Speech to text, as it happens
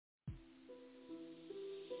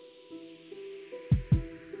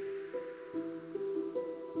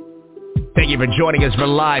Thank you for joining us for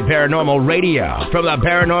live paranormal radio. From the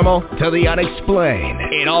paranormal to the unexplained,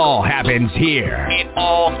 it all happens here. It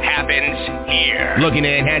all happens here. Looking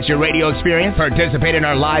to enhance your radio experience? Participate in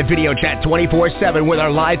our live video chat 24/7 with our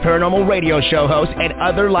live paranormal radio show hosts and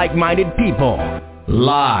other like-minded people.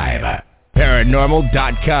 Live.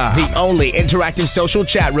 Paranormal.com, the only interactive social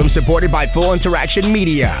chat room supported by Full Interaction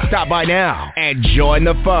Media. Stop by now and join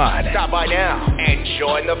the fun.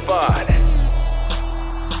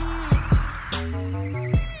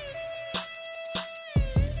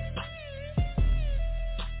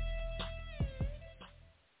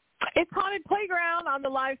 It's Haunted Playground on the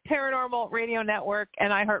Live Paranormal Radio Network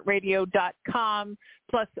and iHeartRadio.com,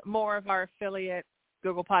 plus more of our affiliate,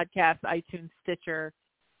 Google Podcasts, iTunes, Stitcher,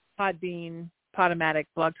 Podbean, Podomatic,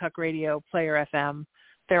 Blog Talk Radio, Player FM.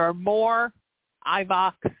 There are more.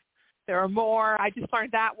 iVox. There are more. I just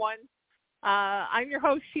learned that one. I'm your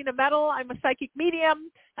host, Sheena Metal. I'm a psychic medium.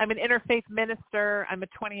 I'm an interfaith minister. I'm a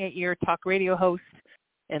 28-year talk radio host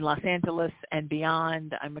in Los Angeles and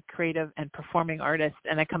beyond. I'm a creative and performing artist,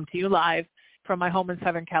 and I come to you live from my home in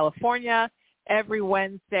Southern California every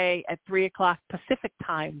Wednesday at 3 o'clock Pacific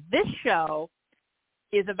time. This show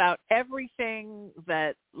is about everything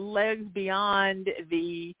that lives beyond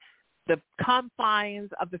the confines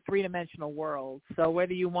of the three-dimensional world. So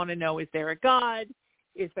whether you want to know, is there a God?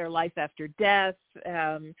 Is there life after death?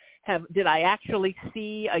 Did I actually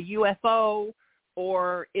see a UFO?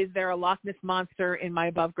 Or is there a Loch Ness Monster in my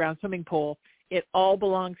above-ground swimming pool? It all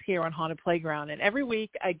belongs here on Haunted Playground. And every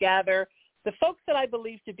week I gather the folks that I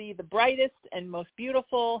believe to be the brightest and most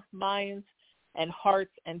beautiful minds and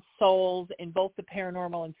hearts and souls in both the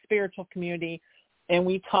paranormal and spiritual community, and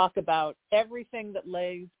we talk about everything that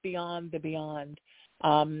lays beyond the beyond.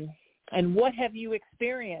 And what have you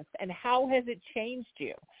experienced, and how has it changed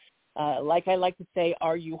you? Like I like to say,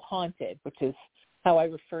 are you haunted, which is how I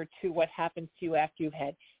refer to what happens to you after you've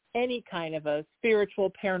had any kind of a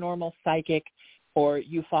spiritual, paranormal, psychic, or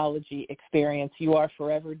ufology experience. You are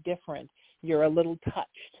forever different. You're a little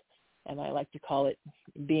touched, and I like to call it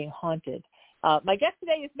being haunted. My guest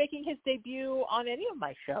today is making his debut on any of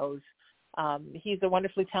my shows. He's a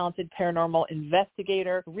wonderfully talented paranormal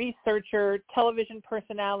investigator, researcher, television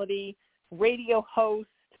personality, radio host,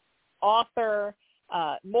 author,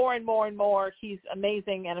 more and more and more. He's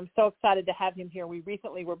amazing, and I'm so excited to have him here. We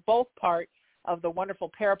recently were both part of the wonderful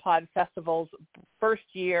Parapod Festival's first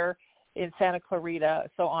year in Santa Clarita.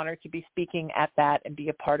 So honored to be speaking at that and be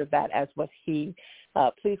a part of that, as was he.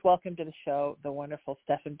 Please welcome to the show, the wonderful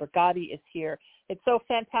Stefani Brigati is here. It's so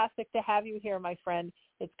fantastic to have you here, my friend.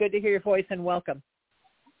 It's good to hear your voice, and welcome.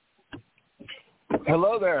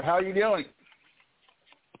 Hello there. How are you doing?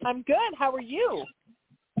 I'm good. How are you?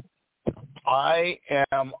 I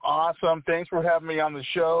am awesome. Thanks for having me on the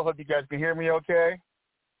show. Hope you guys can hear me okay.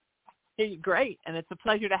 Hey, great, and it's a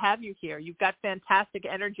pleasure to have you here. You've got fantastic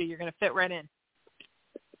energy. You're going to fit right in.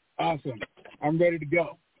 Awesome. I'm ready to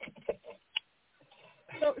go.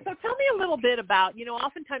 So tell me a little bit about,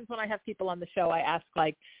 oftentimes when I have people on the show, I ask,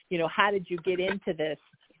 how did you get into this?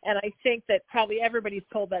 And I think that probably everybody's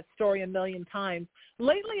told that story a million times.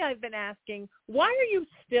 Lately, I've been asking, why are you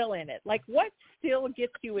still in it? Like, what still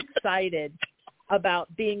gets you excited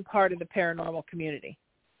about being part of the paranormal community?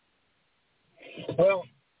 Well,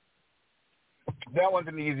 that one's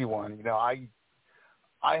an easy one. I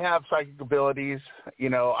have psychic abilities.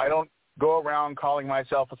 I don't go around calling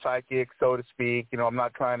myself a psychic, so to speak. I'm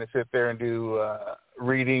not trying to sit there and do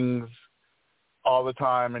readings all the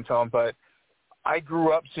time and so on, but I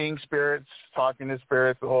grew up seeing spirits, talking to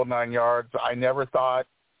spirits, the whole 9 yards. I never thought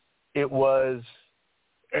it was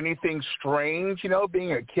anything strange,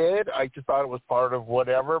 being a kid. I just thought it was part of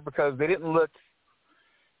whatever, because they didn't look,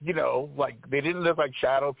 they didn't look like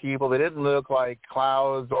shadow people. They didn't look like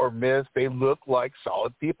clouds or mist. They looked like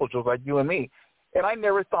solid people, just like you and me. And I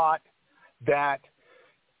never thought that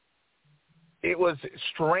it was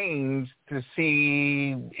strange to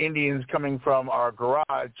see Indians coming from our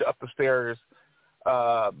garage up the stairs,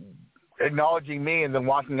 acknowledging me and then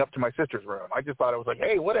walking up to my sister's room. I just thought it was like,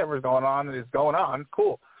 hey, whatever's going on is going on.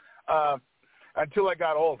 Cool. Until I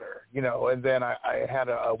got older, and then I had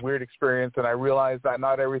a weird experience, and I realized that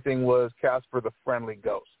not everything was Casper the Friendly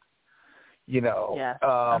Ghost,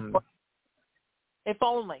 Yeah. If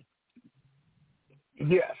only.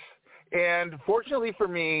 Yes. And fortunately for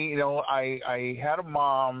me, I had a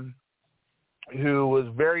mom who was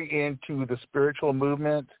very into the spiritual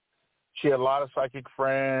movement. She had a lot of psychic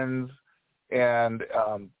friends, and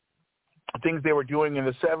things they were doing in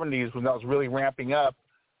the 70s when that was really ramping up.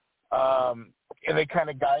 and they kind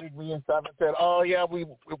of guided me and stuff and said, oh, yeah,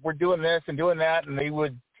 we're doing this and doing that. And they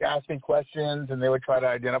would ask me questions, and they would try to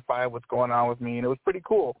identify what's going on with me. And it was pretty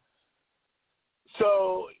cool.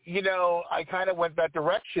 So, I kind of went that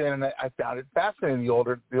direction, and I found it fascinating the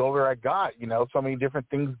older I got, so many different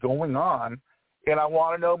things going on, and I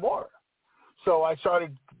want to know more. So I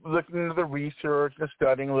started looking into the research and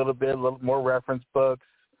studying a little more reference books,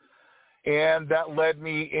 and that led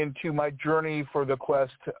me into my journey for the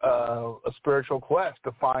quest, a spiritual quest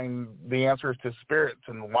to find the answers to spirits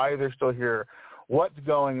and why they're still here, what's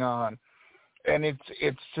going on. And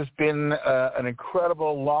it's just been an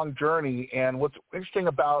incredible long journey. And what's interesting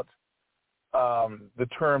about the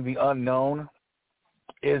term the unknown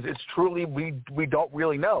is it's truly we don't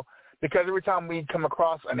really know, because every time we come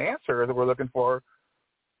across an answer that we're looking for,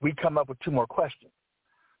 we come up with two more questions.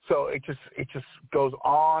 So it just goes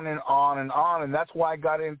on and on and on, and that's why I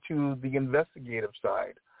got into the investigative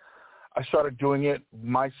side. I started doing it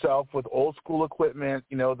myself with old school equipment,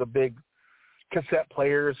 the big cassette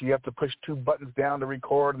players. You have to push two buttons down to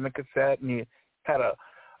record in the cassette, and you had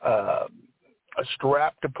a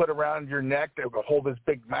strap to put around your neck that would hold this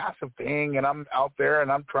big massive thing, and I'm out there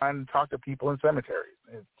and I'm trying to talk to people in cemeteries.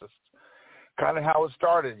 It's just kind of how it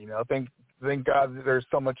started, Thank God there's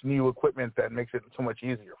so much new equipment that makes it so much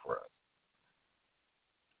easier for us.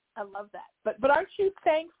 I love that. But aren't you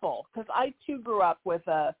thankful? Because I, too, grew up with,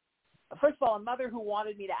 first of all, a mother who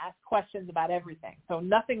wanted me to ask questions about everything. So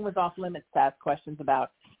nothing was off limits to ask questions about.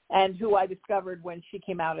 And who I discovered when she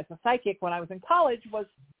came out as a psychic when I was in college was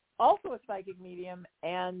also a psychic medium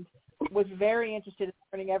and was very interested in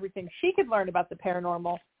learning everything she could learn about the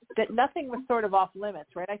paranormal, that nothing was sort of off limits,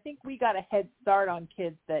 right? I think we got a head start on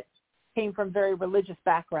kids that came from very religious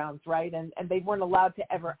backgrounds, right? And they weren't allowed to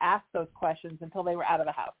ever ask those questions until they were out of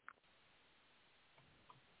the house.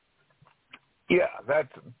 Yeah,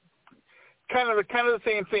 that's kind of the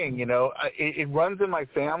same thing, It runs in my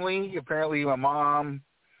family. Apparently my mom,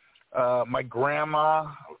 my grandma,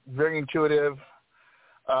 very intuitive.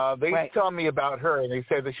 They right. tell me about her, and they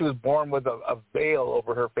said that she was born with a veil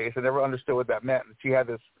over her face. I never understood what that meant. And she had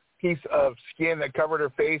this piece of skin that covered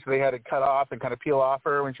her face. They had it cut off and kind of peel off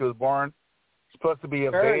her when she was born. It's supposed to be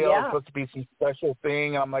a veil. Yeah. It's supposed to be some special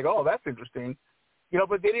thing. I'm like, oh, that's interesting.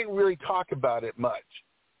 But they didn't really talk about it much.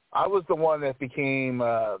 I was the one that became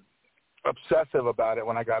obsessive about it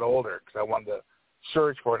when I got older because I wanted to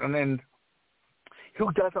search for it. And then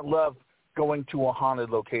who doesn't love going to a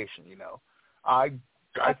haunted location, I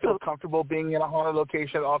feel comfortable being in a haunted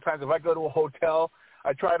location at all times. If I go to a hotel,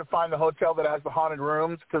 I try to find the hotel that has the haunted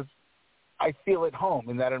rooms because I feel at home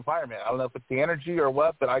in that environment. I don't know if it's the energy or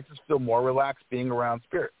what, but I just feel more relaxed being around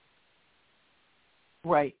spirits.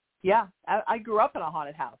 Right. Yeah. I grew up in a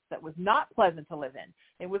haunted house that was not pleasant to live in.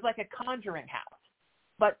 It was like a conjuring house.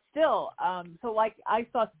 But still, so like I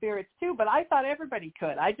saw spirits too, but I thought everybody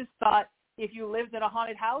could. I just thought if you lived in a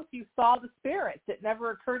haunted house, you saw the spirits. It never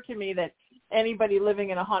occurred to me that anybody living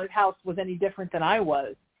in a haunted house was any different than I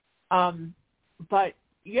was. But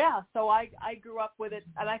yeah, so I grew up with it.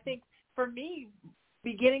 And I think for me,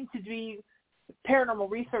 beginning to do paranormal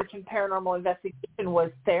research and paranormal investigation was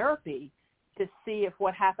therapy to see if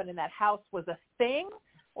what happened in that house was a thing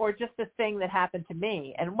or just a thing that happened to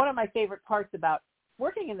me. And one of my favorite parts about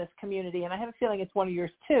working in this community, and I have a feeling it's one of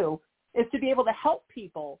yours too, is to be able to help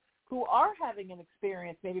people who are having an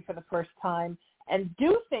experience maybe for the first time and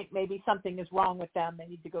do think maybe something is wrong with them. They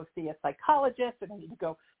need to go see a psychologist, or they need to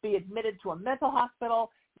go be admitted to a mental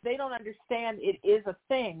hospital. They don't understand it is a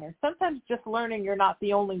thing. And sometimes just learning you're not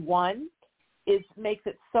the only one makes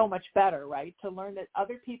it so much better, right? To learn that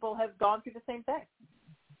other people have gone through the same thing.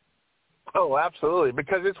 Oh, absolutely.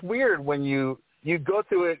 Because it's weird when you go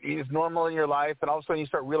through it, it's normal in your life, and all of a sudden you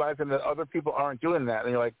start realizing that other people aren't doing that.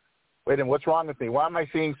 And you're like, wait a minute, what's wrong with me? Why am I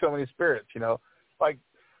seeing so many spirits?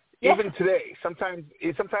 Even today, sometimes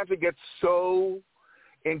it gets so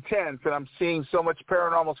intense, and I'm seeing so much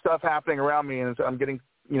paranormal stuff happening around me, and I'm getting,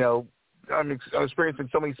 I'm experiencing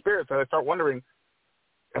so many spirits that I start wondering,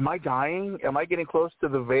 am I dying? Am I getting close to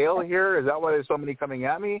the veil here? Is that why there's so many coming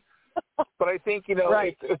at me? But I think,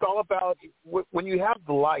 right. it's all about when you have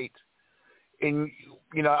the light, and,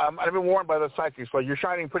 I've been warned by the psychics, well, you're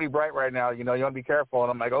shining pretty bright right now, you want to be careful.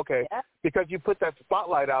 And I'm like, okay, yeah. Because you put that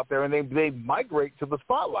spotlight out there, and they migrate to the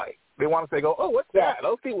spotlight. They want to say, oh, what's that?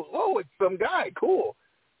 Okay, oh, it's some guy, cool,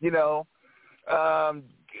 But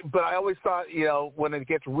I always thought, when it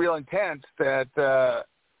gets real intense that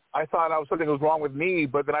I thought something was wrong with me,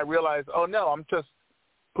 but then I realized, oh, no, I'm just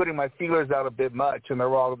putting my feelers out a bit much, and they're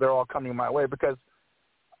all coming my way because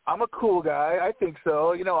I'm a cool guy. I think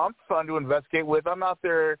so. I'm fun to investigate with. I'm out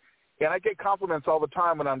there And I get compliments all the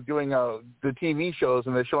time when I'm doing the TV shows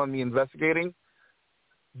and they're showing me investigating.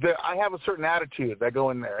 That I have a certain attitude that go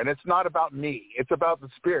in there, and it's not about me. It's about the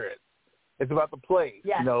spirit. It's about the place.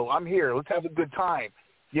 Yes. You know, I'm here. Let's have a good time.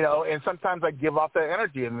 You know, and sometimes I give off that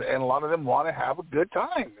energy, and a lot of them want to have a good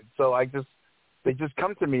time. And so they just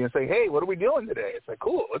come to me and say, hey, what are we doing today? It's like,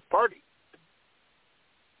 cool, let's party.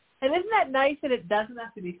 And isn't that nice that it doesn't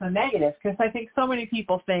have to be so negative? Because I think so many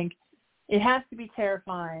people think it has to be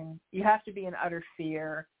terrifying. You have to be in utter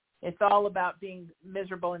fear. It's all about being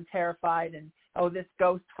miserable and terrified and, oh, this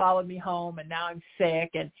ghost followed me home and now I'm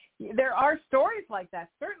sick. And there are stories like that,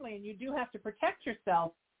 certainly, and you do have to protect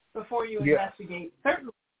yourself before you investigate,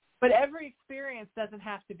 certainly. But every experience doesn't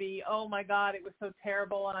have to be, oh, my God, it was so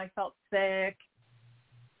terrible and I felt sick.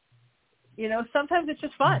 You know, sometimes it's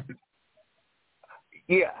just fun.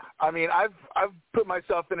 Yeah. I mean, I've put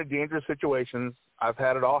myself in dangerous situations. I've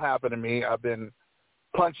had it all happen to me. I've been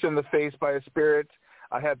punched in the face by a spirit.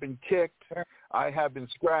 I have been kicked. I have been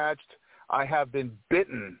scratched. I have been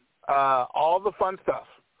bitten. All the fun stuff,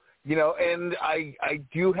 you know. And I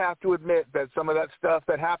do have to admit that some of that stuff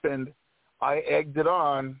that happened, I egged it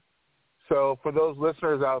on. So for those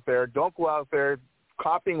listeners out there, don't go out there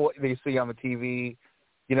copying what they see on the TV.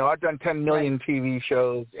 You know, I've done 10 million TV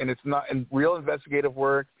shows, and it's not. And real investigative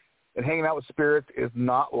work and hanging out with spirits is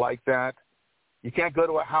not like that. You can't go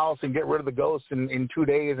to a house and get rid of the ghosts in 2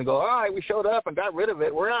 days and go, all right, we showed up and got rid of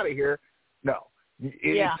it. We're out of here. No.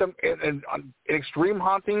 In extreme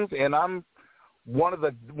hauntings, and I'm one of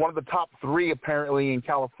the top 3 apparently in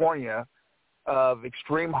California of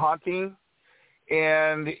extreme haunting,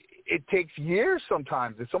 and it takes years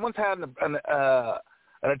sometimes. If someone's had an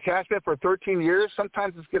attachment for 13 years,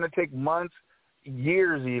 sometimes it's going to take months,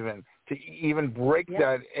 years even, to even break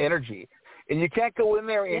that energy. And you can't go in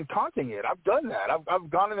there and taunting it. I've done that. I've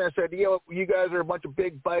gone in there and said, you guys are a bunch of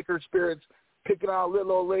big biker spirits picking on a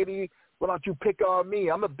little old lady. Why don't you pick on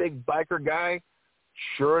me? I'm a big biker guy.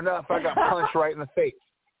 Sure enough, I got punched right in the face.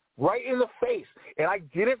 Right in the face. And I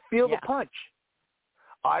didn't feel the punch.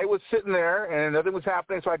 I was sitting there, and nothing was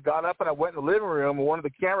happening, so I got up and I went in the living room, and one of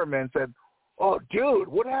the cameramen said, oh, dude,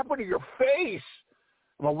 what happened to your face?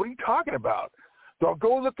 I'm like, what are you talking about? So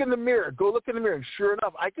go look in the mirror. Go look in the mirror. And sure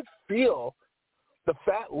enough, I could feel the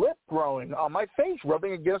fat lip growing on my face,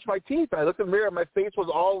 rubbing against my teeth. And I looked in the mirror, and my face was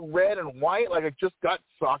all red and white, like it just got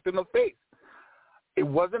socked in the face. It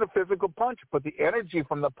wasn't a physical punch, but the energy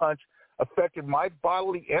from the punch affected my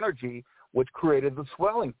bodily energy, which created the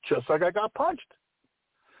swelling, just like I got punched.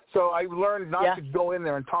 So I learned not to go in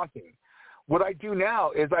there and taunting. What I do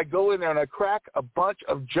now is I go in there and I crack a bunch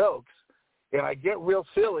of jokes, and I get real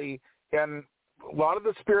silly, and a lot of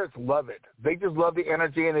the spirits love it. They just love the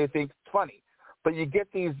energy, and they think it's funny. But you get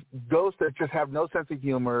these ghosts that just have no sense of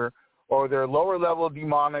humor, or they're lower-level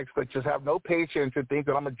demonics that just have no patience and think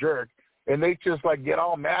that I'm a jerk, and they just, like, get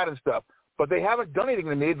all mad and stuff. But they haven't done anything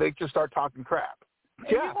to me. They just start talking crap.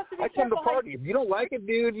 Yeah, I come to party. If you don't like it,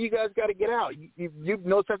 dude, you guys got to get out. You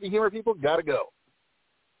no sense of humor people, got to go.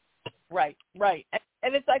 Right.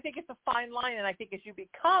 And I think it's a fine line, and I think as you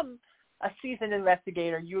become a seasoned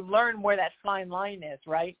investigator, you learn where that fine line is,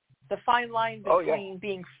 right? The fine line between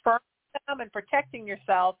being firm and protecting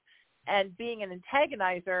yourself and being an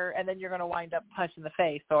antagonizer, and then you're going to wind up punched in the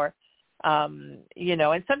face or, you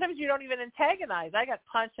know, and sometimes you don't even antagonize. I got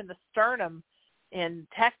punched in the sternum in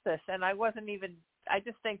Texas, and I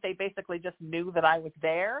just think they basically just knew that I was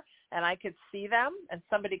there and I could see them, and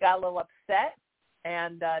somebody got a little upset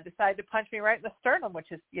and decided to punch me right in the sternum,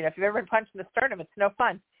 which is, you know, if you've ever been punched in the sternum, it's no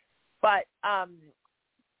fun. But,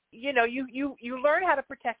 you know, you learn how to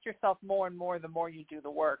protect yourself more and more the more you do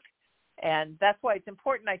the work. And that's why it's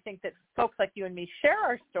important, I think, that folks like you and me share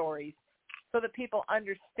our stories so that people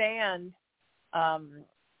understand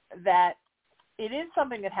that it is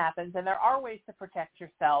something that happens, and there are ways to protect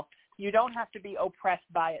yourself. You don't have to be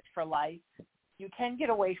oppressed by it for life. You can get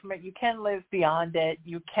away from it. You can live beyond it.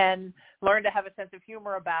 You can learn to have a sense of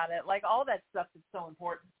humor about it. Like, all that stuff is so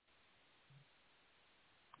important.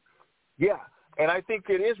 Yeah, and I think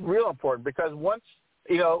it is real important because once,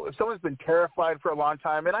 you know, if someone's been terrified for a long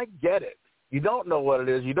time, and I get it, you don't know what it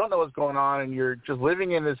is, you don't know what's going on, and you're just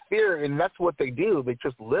living in this fear, and that's what they do. They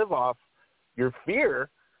just live off your fear.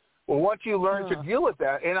 Well, once you learn to deal with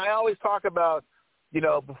that, and I always talk about, you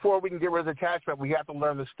know, before we can get rid of attachment, we have to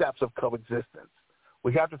learn the steps of coexistence.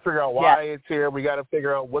 We have to figure out why it's here. We got to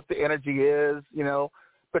figure out what the energy is, you know,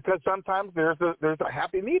 because sometimes there's a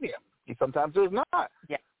happy medium. Sometimes there's not.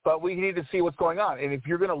 Yeah. But we need to see what's going on. And if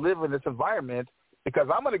you're going to live in this environment, because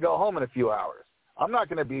I'm going to go home in a few hours, I'm not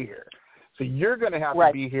going to be here. So you're going to have to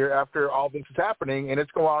be here after all this is happening, and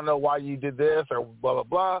it's going to want to know why you did this or blah, blah,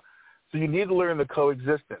 blah. So you need to learn the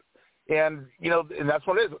coexistence. And, and that's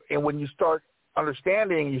what it is. And when you start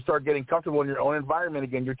understanding, you start getting comfortable in your own environment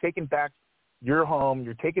again, you're taking back your home,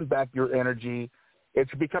 you're taking back your energy.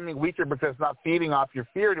 It's becoming weaker because it's not feeding off your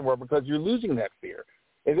fear anymore because you're losing that fear.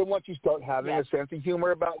 And then once you start having a sense of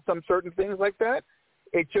humor about some certain things like that,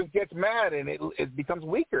 it just gets mad and it becomes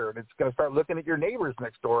weaker, and it's going to start looking at your neighbors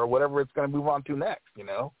next door or whatever it's going to move on to next,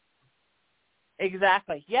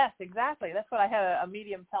 Exactly. Yes, exactly. That's what I had a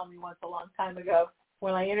medium tell me once a long time ago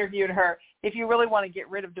when I interviewed her. If you really want to get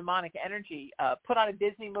rid of demonic energy, put on a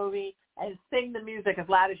Disney movie and sing the music as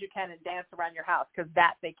loud as you can and dance around your house, because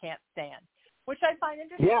that they can't stand, which I find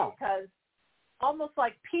interesting because almost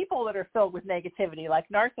like people that are filled with negativity, like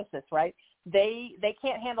narcissists, right? They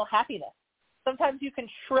can't handle happiness. Sometimes you can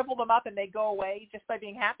shrivel them up and they go away just by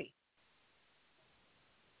being happy.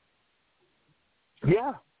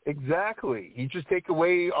 Yeah, exactly. You just take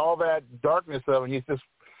away all that darkness of it, and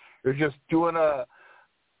you're just doing a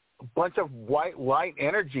bunch of white light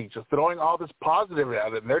energy, just throwing all this positive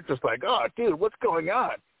at it, and they're just like, oh, dude, what's going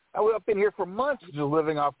on? I was up in here for months just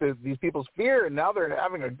living off these people's fear, and now they're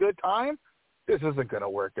having a good time? This isn't going to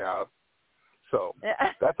work out. So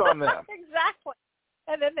that's on them. Exactly.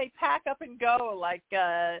 And then they pack up and go like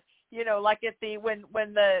like at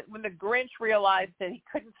when the Grinch realized that he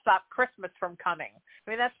couldn't stop Christmas from coming. I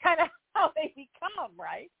mean, that's kind of how they become,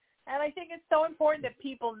 right? And I think it's so important that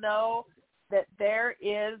people know that there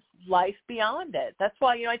is life beyond it. That's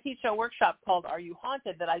why, I teach a workshop called Are You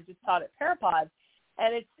Haunted that I just taught at Parapod.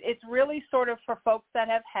 And it's really sort of for folks that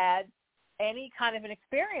have had any kind of an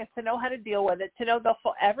experience to know how to deal with it, to know they'll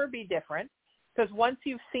forever be different. Because once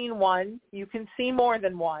you've seen one, you can see more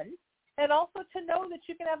than one. And also to know that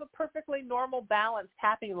you can have a perfectly normal, balanced,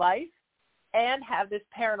 happy life and have this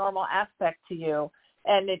paranormal aspect to you,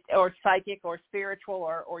 or psychic or spiritual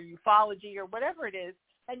or ufology or whatever it is.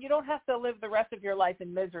 And you don't have to live the rest of your life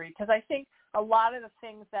in misery. Because I think a lot of the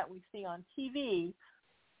things that we see on TV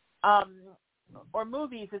or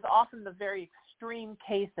movies is often the very extreme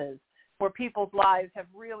cases where people's lives have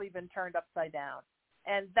really been turned upside down.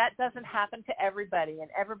 And that doesn't happen to everybody, and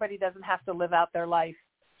everybody doesn't have to live out their life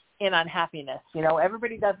in unhappiness.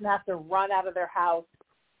 Everybody doesn't have to run out of their house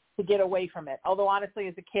to get away from it. Although, honestly,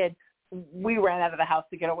 as a kid, we ran out of the house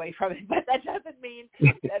to get away from it. But that doesn't mean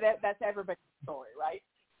that's everybody's story, right?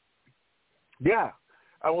 Yeah.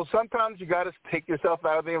 Well, sometimes you got to take yourself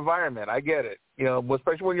out of the environment. I get it.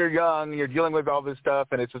 Especially when you're young and you're dealing with all this stuff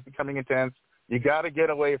and it's just becoming intense. You got to get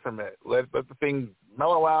away from it. Let the thing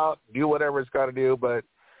mellow out, do whatever it's got to do. But,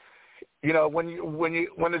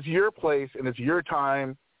 when it's your place and it's your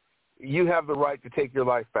time, you have the right to take your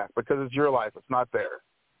life back because it's your life. It's not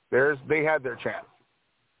theirs. They had their chance.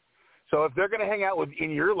 So if they're going to hang out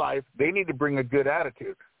in your life, they need to bring a good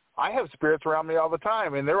attitude. I have spirits around me all the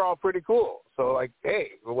time, and they're all pretty cool. So, like,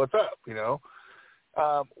 hey, what's up,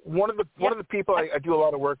 One of the people I do a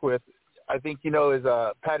lot of work with, I think is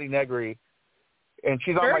Patty Negri. And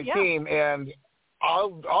she's on my team, and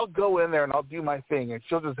I'll go in there and I'll do my thing, and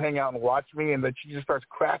she'll just hang out and watch me, and then she just starts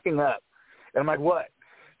cracking up. And I'm like, what?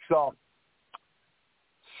 So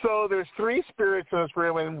there's 3 spirits in this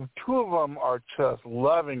room, and 2 of them are just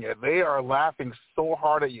loving it. They are laughing so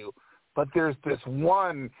hard at you. But there's this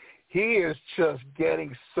one, he is just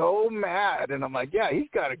getting so mad, and I'm like, yeah, he's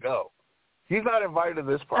got to go. He's not invited to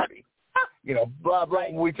this party. Blah, blah.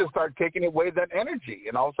 Right. We just start taking away that energy,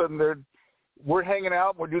 and all of a sudden we're hanging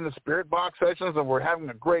out, we're doing the spirit box sessions, and we're having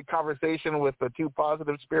a great conversation with the 2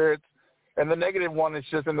 positive spirits, and the negative one is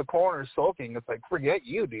just in the corner sulking. It's like, forget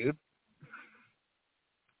you, dude.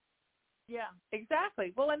 Yeah,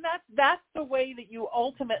 exactly. Well, and that's the way that you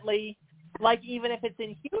ultimately, like, even if it's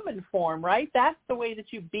in human form, right? That's the way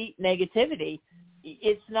that you beat negativity.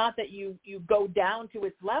 It's not that you go down to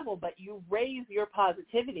its level, but you raise your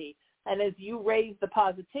positivity. And as you raise the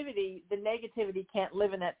positivity, the negativity can't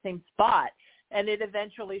live in that same spot, and it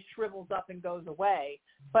eventually shrivels up and goes away.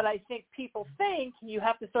 But I think people think you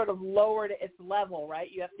have to sort of lower to its level, right?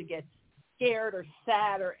 You have to get scared or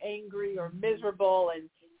sad or angry or miserable, and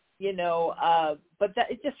but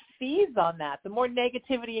that it just feeds on that. The more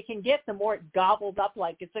negativity it can get, the more it gobbles up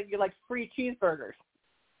you're like free cheeseburgers.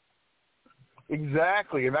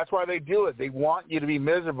 Exactly, and that's why they do it. They want you to be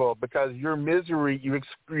miserable because your misery, you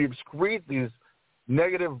excrete these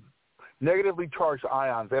negatively charged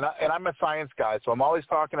ions. And I'm a science guy, so I'm always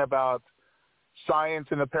talking about science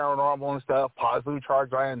and the paranormal and stuff, positively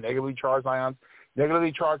charged ions, negatively charged ions.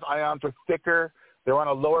 Negatively charged ions are thicker. They're on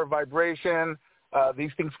a lower vibration.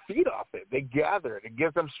 These things feed off it. They gather it. It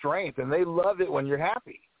gives them strength, and they love it when you're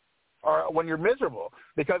happy or when you're miserable.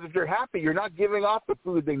 Because if you're happy, you're not giving off the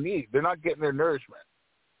food they need. They're not getting their nourishment.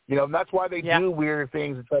 You know, and that's why they do weird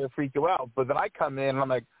things and try to freak you out. But then I come in and I'm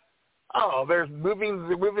like, oh, they're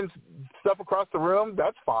moving stuff across the room.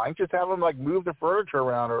 That's fine. Just have them like move the furniture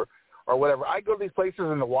around or whatever. I go to these places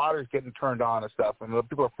and the water's getting turned on and stuff, and the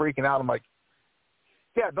people are freaking out. I'm like,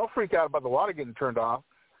 yeah, don't freak out about the water getting turned off.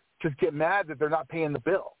 Just get mad that they're not paying the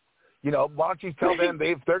bill. You know, why don't you tell them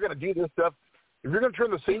if they're going to do this stuff, if you're going to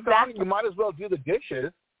turn the sink on, you might as well do the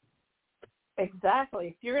dishes. Exactly.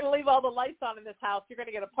 If you're going to leave all the lights on in this house, you're going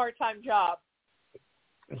to get a part-time job.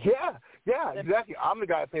 Yeah, exactly. I'm the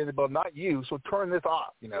guy paying the bill, not you, so turn this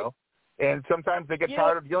off, you know. And sometimes they get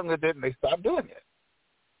tired of dealing with it and they stop doing it.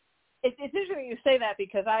 It's interesting you say that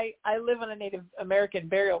because I live on a Native American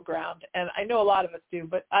burial ground, and I know a lot of us do,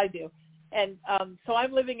 but I do. And so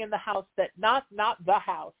I'm living in the house that, not the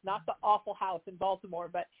house, not the awful house in Baltimore,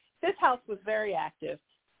 but this house was very active.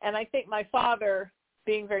 And I think my father,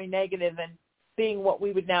 being very negative and being what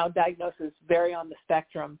we would now diagnose as very on the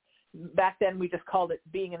spectrum, back then we just called it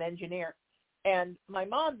being an engineer. And my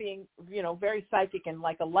mom being, you know, very psychic and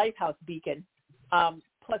like a lighthouse beacon,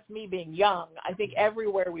 plus me being young, I think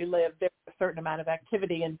everywhere we lived there was a certain amount of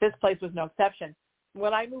activity, and this place was no exception.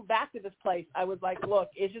 When I moved back to this place, I was like, look,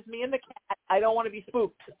 it's just me and the cat. I don't want to be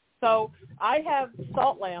spooked. So I have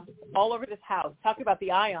salt lamps all over this house. Talking about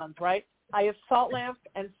the ions, right? I have salt lamps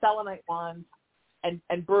and selenite wands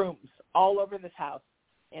and brooms all over this house.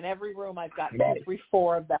 In every room I've got 2, 3,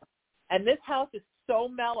 4 of them. And this house is so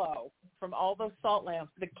mellow from all those salt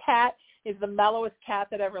lamps. The cat is the mellowest cat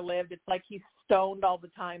that ever lived. It's like he's stoned all the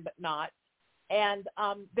time, but not. And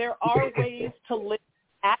there are ways to live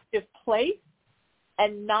in an active place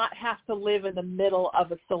and not have to live in the middle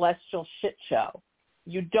of a celestial shit show.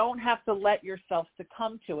 You don't have to let yourself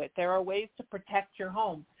succumb to it. There are ways to protect your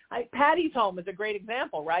home. Patty's home is a great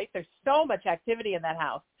example, right? There's so much activity in that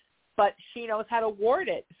house, but she knows how to ward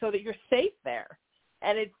it so that you're safe there.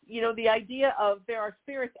 And it's, you know, the idea of there are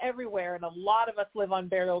spirits everywhere, and a lot of us live on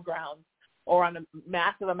burial grounds or on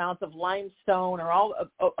massive amounts of limestone or all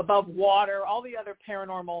above water, all the other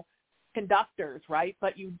paranormal conductors, right?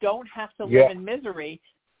 But you don't have to live in misery.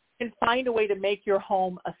 You can find a way to make your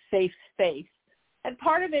home a safe space. And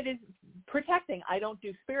part of it is protecting. I don't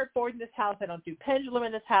do spirit board in this house. I don't do pendulum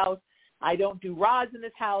in this house. I don't do rods in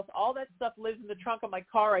this house. All that stuff lives in the trunk of my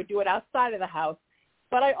car. I do it outside of the house.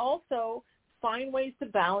 But I also find ways to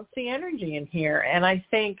balance the energy in here. And I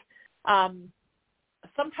think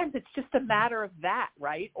sometimes it's just a matter of that,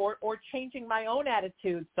 right? Or changing my own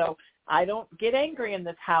attitude so I don't get angry in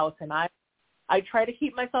this house. And I try to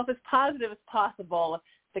keep myself as positive as possible.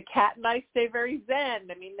 The cat and I stay very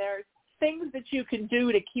zen. I mean, there's things that you can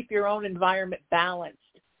do to keep your own environment balanced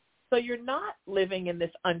so you're not living in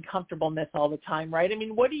this uncomfortableness all the time, right? I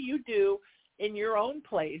mean, what do you do in your own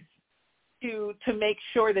place to make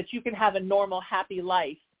sure that you can have a normal, happy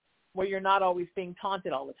life where you're not always being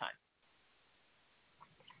taunted all the time?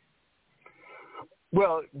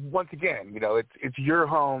 Well, once again, you know, it's your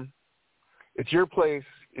home, it's your place,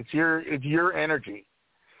 it's your energy.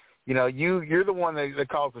 You know, you're the one that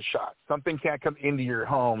calls the shots. Something can't come into your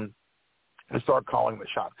home and start calling the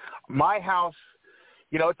shots. My house,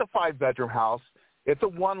 you know, it's a 5-bedroom house. It's a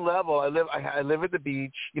 1 level. I live at the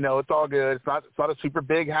beach. You know, it's all good. It's not a super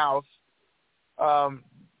big house,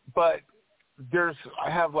 but I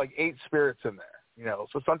have like 8 spirits in there. You know,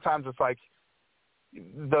 so sometimes it's like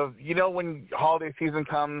when holiday season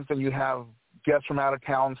comes and you have guests from out of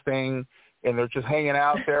town staying and they're just hanging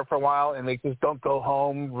out there for a while and they just don't go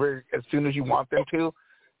home as soon as you want them to.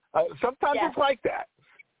 Sometimes it's like that.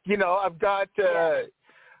 You know, I've got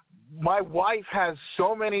my wife has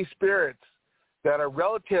so many spirits that are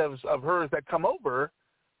relatives of hers that come over,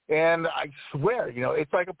 and I swear, you know,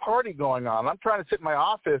 it's like a party going on. I'm trying to sit in my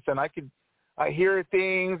office, and I hear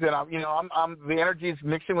things, and I'm the energy's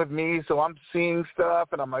mixing with me, so I'm seeing stuff,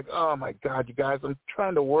 and I'm like, oh my God, you guys, I'm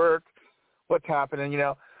trying to work. What's happening? You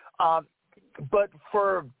know, but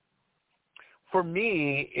for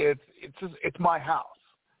me, it's my house.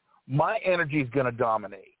 My energy is going to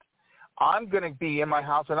dominate. I'm going to be in my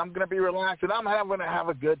house, and I'm going to be relaxed, and I'm going to have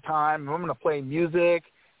a good time. I'm going to play music,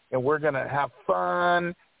 and we're going to have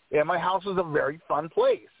fun. And my house is a very fun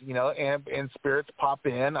place, you know, and spirits pop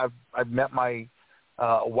in. I've met my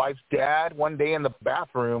wife's dad one day in the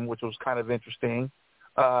bathroom, which was kind of interesting.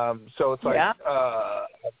 So it's like,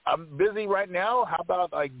 I'm busy right now. How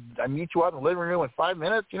about I meet you out in the living room in 5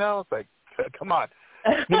 minutes? You know, it's like, come on,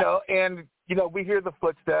 you know, and, you know, we hear the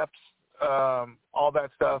footsteps, all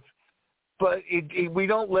that stuff. But we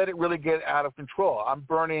don't let it really get out of control. I'm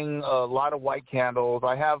burning a lot of white candles.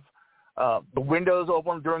 I have the windows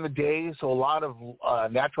open during the day, so a lot of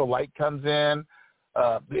natural light comes in.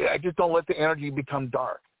 I just don't let the energy become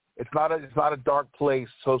dark. It's not a dark place.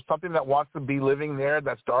 So something that wants to be living there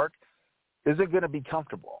that's dark isn't going to be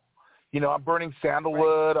comfortable. You know, I'm burning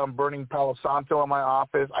sandalwood. I'm burning Palo Santo in my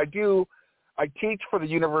office. I teach for the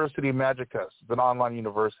University of Magicus. It's an online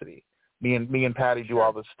university. Me and Patty do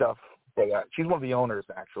all this stuff for that. She's one of the owners,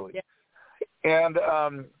 actually. Yeah. And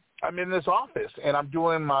I'm in this office, and I'm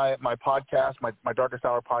doing my podcast, my Darkest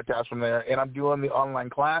Hour podcast from there, and I'm doing the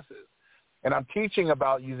online classes. And I'm teaching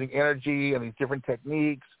about using energy and these different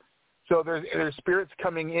techniques. So there's spirits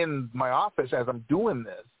coming in my office as I'm doing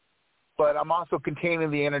this, but I'm also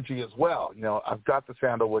containing the energy as well. You know, I've got the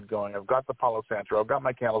sandalwood going. I've got the Palo Santo. I've got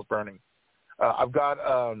my candles burning. I've got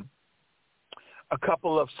a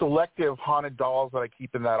couple of selective haunted dolls that I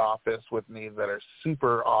keep in that office with me that are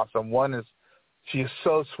super awesome. One is, she is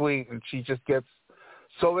so sweet, and she just gets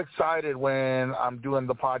so excited when I'm doing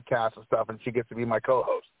the podcast and stuff, and she gets to be my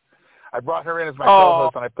co-host. I brought her in as my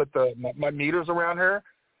co-host, and I put my meters around her.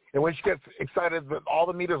 And when she gets excited, all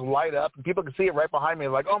the meters light up, and people can see it right behind me.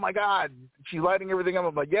 Like, oh, my God, she's lighting everything up.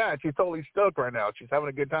 I'm like, yeah, she's totally stoked right now. She's having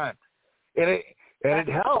a good time. And it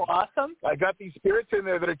helps. Awesome. I got these spirits in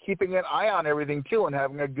there that are keeping an eye on everything, too, and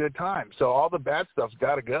having a good time. So all the bad stuff's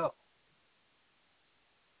got to go.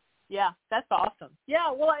 Yeah, that's awesome.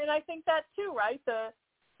 Yeah, well, and I think that, too, right?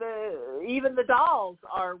 Even the dolls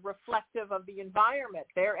are reflective of the environment.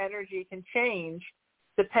 Their energy can change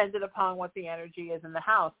dependent upon what the energy is in the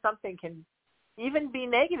house. Something can even be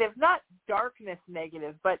negative, not darkness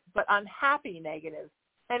negative, but unhappy negative.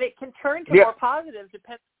 And it can turn to more positive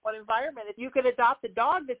depending on what environment. If you could adopt a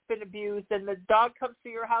dog that's been abused and the dog comes to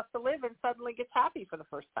your house to live and suddenly gets happy for the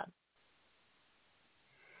first time.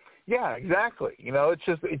 Yeah, exactly. You know, it's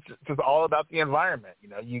just all about the environment. You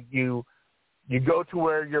know, you go to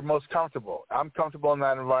where you're most comfortable. I'm comfortable in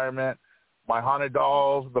that environment. My haunted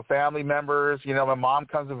dolls, the family members, you know, my mom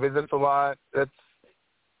comes and visits a lot. It's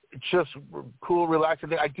just cool, relaxing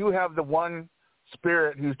thing. I do have the one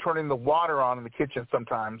spirit who's turning the water on in the kitchen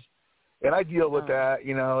sometimes, and I deal with that.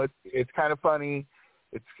 You know, it's kind of funny.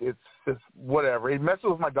 It's just whatever. It messes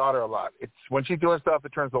with my daughter a lot. It's when she's doing stuff, it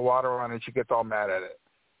turns the water on, and she gets all mad at it.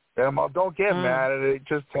 And I'm like, don't get mad at it.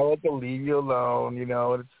 Just tell it to leave you alone. You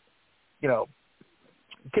know, it's, you know,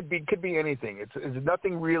 could be anything. It's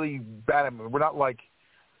nothing really bad. I mean, we're not like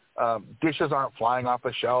dishes aren't flying off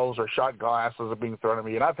the shelves or shot glasses are being thrown at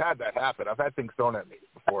me. And I've had that happen. I've had things thrown at me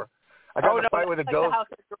before. I got in a fight with a ghost.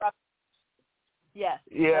 Yes.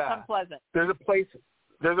 Yeah. That's unpleasant. There's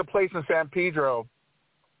a place in San Pedro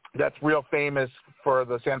that's real famous for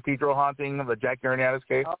the San Pedro haunting, the Jack Urianatis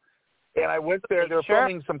case. Oh. And I went there. They were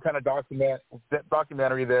filming some kind of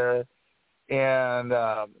documentary there, and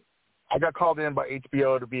I got called in by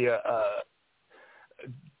HBO to be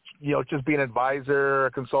just be an advisor,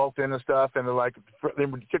 a consultant and stuff. And they're like, they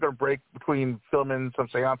were taking a break between filming some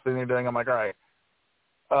seance thing they're doing. I'm like, all right,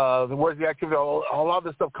 where's the activity? A lot of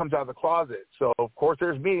this stuff comes out of the closet. So of course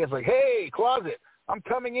there's me. It's like, hey, closet, I'm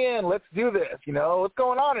coming in. Let's do this. You know, what's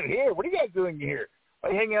going on in here? What are you guys doing here?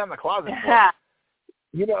 Like hanging out in the closet.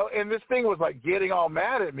 You know, and this thing was like getting all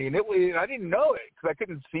mad at me, and I didn't know it because I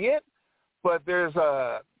couldn't see it. But there's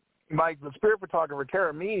the spirit photographer,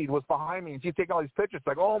 Kara Mead, was behind me, and she's taking all these pictures.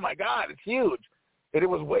 Like, oh my God, it's huge, and it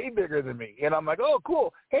was way bigger than me. And I'm like, oh,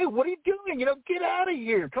 cool. Hey, what are you doing? You know, get out of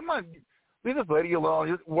here. Come on, leave this lady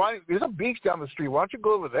alone. There's a beach down the street. Why don't you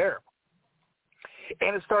go over there?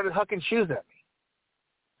 And it started hucking shoes at me.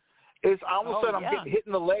 It's all of a sudden I'm getting hit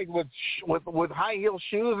in the leg with high heel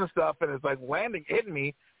shoes and stuff, and it's like hitting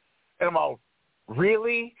me, and I'm all,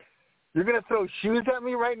 really? You're gonna throw shoes at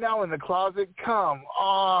me right now in the closet? Come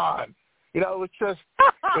on, you know, it's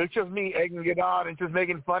just me egging it on and just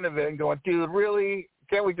making fun of it and going, dude, really?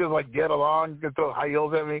 Can't we just like get along? You can throw high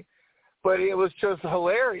heels at me, but it was just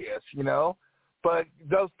hilarious, you know. But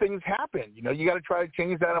those things happen, you know. You got to try to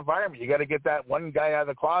change that environment. You got to get that one guy out of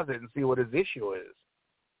the closet and see what his issue is.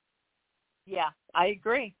 Yeah, I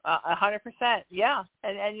agree, 100%. Yeah,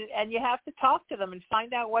 and you have to talk to them and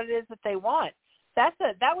find out what it is that they want. That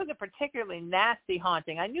was a particularly nasty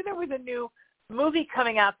haunting. I knew there was a new movie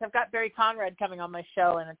coming out. So I've got Barry Conrad coming on my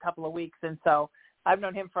show in a couple of weeks, and so I've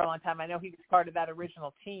known him for a long time. I know he was part of that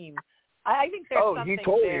original team. I think there's something he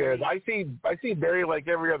totally there. is. I see Barry like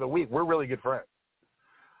every other week. We're really good friends.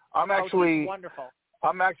 He's wonderful.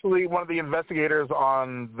 I'm actually one of the investigators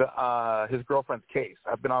on his girlfriend's case.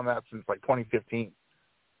 I've been on that since like 2015.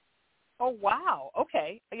 Oh wow!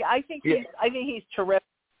 Okay, yeah, I think he's terrific.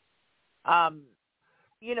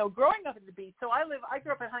 You know, growing up at the beach. So I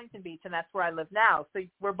grew up at Huntington Beach, and that's where I live now. So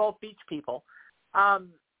we're both beach people. I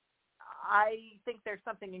think there's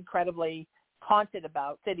something incredibly haunted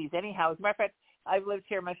about cities. Anyhow, as a matter of fact, I've lived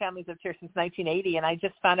here. My family's lived here since 1980, and I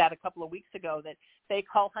just found out a couple of weeks ago that they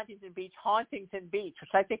call Huntington Beach Hauntington Beach, which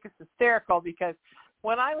I think is hysterical because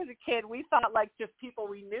when I was a kid, we thought like just people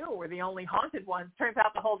we knew were the only haunted ones. Turns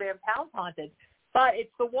out the whole damn town's haunted. But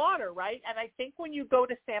it's the water, right? And I think when you go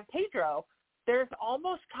to San Pedro, there's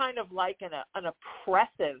almost kind of like an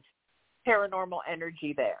oppressive paranormal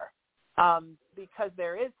energy there because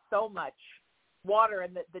there is so much water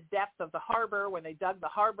and the depth of the harbor. When they dug the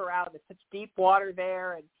harbor out, there's such deep water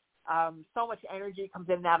there, and so much energy comes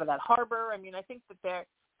in and out of that harbor. I mean, I think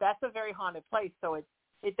that's a very haunted place, so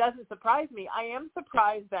it doesn't surprise me. I am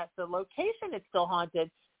surprised that the location is still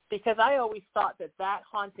haunted because I always thought that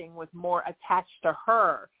haunting was more attached to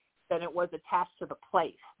her than it was attached to the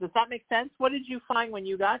place. Does that make sense? What did you find when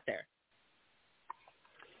you got there?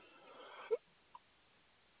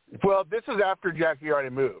 Well, this is after Jackie already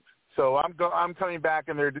moved. So I'm coming back,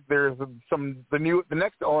 and there's the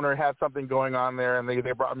next owner had something going on there, and they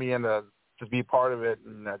brought me in to be part of it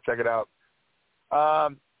and check it out.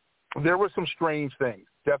 There were some strange things,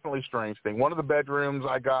 definitely strange things. One of the bedrooms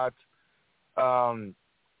I got,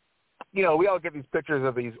 we all get these pictures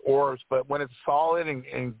of these orbs, but when it's solid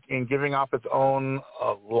and giving off its own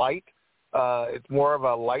light, it's more of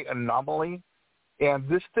a light anomaly. And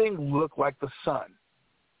this thing looked like the sun.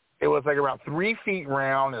 It was like around 3 feet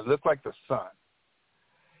round. It looked like the sun.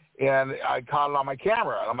 And I caught it on my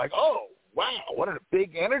camera. And I'm like, oh, wow, what a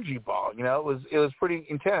big energy ball. It was pretty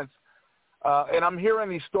intense. And I'm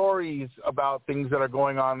hearing these stories about things that are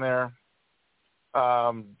going on there.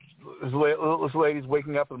 This lady's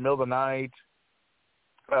waking up in the middle of the night.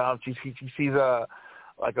 She sees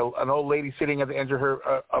an old lady sitting at the end of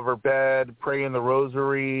her bed, praying the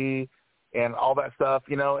rosary and all that stuff,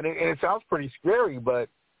 and it sounds pretty scary, but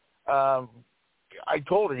I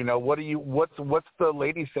told her, what's the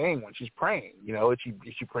lady saying when she's praying? Is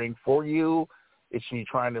she praying for you? Is she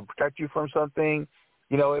trying to protect you from something?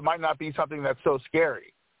 It might not be something that's so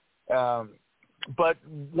scary. But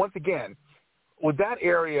once again, with that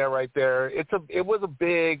area right there, it was a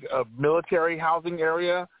big military housing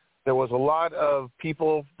area. There was a lot of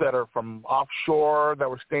people that are from offshore that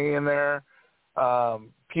were staying there.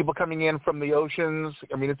 People coming in from the oceans.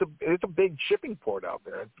 I mean, it's a big shipping port out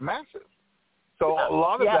there. It's massive. So a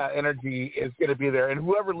lot of that energy is going to be there. And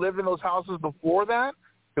whoever lived in those houses before that,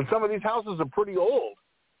 and some of these houses are pretty old,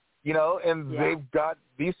 and they've got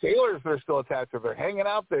these sailors that are still attached to them. They're hanging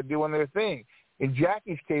out there doing their thing. In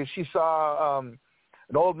Jackie's case, she saw an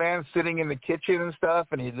old man sitting in the kitchen and stuff,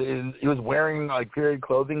 and he was wearing like period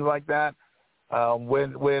clothing like that.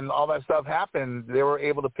 When all that stuff happened, they were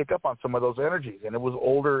able to pick up on some of those energies, and it was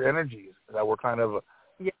older energies that were kind of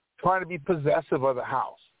trying to be possessive of the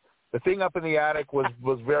house. The thing up in the attic was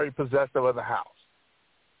very possessive of the house.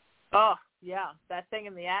 Oh, yeah, that thing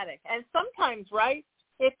in the attic. And sometimes, right,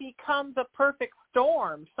 it becomes a perfect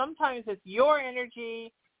storm. Sometimes it's your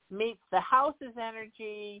energy meets the house's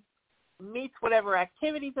energy, meets whatever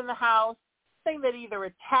activities in the house, thing that either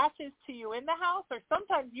attaches to you in the house, or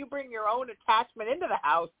sometimes you bring your own attachment into the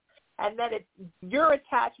house, and then it's your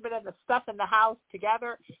attachment and the stuff in the house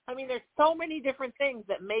together. I mean, there's so many different things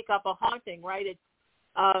that make up a haunting, right?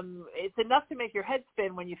 It's enough to make your head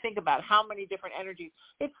spin when you think about how many different energies.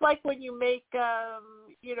 It's like when you make,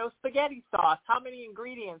 spaghetti sauce. How many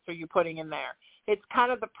ingredients are you putting in there? It's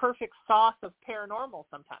kind of the perfect sauce of paranormal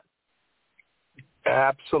sometimes.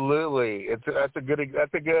 Absolutely, that's a good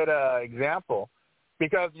example,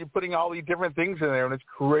 because you're putting all these different things in there, and it's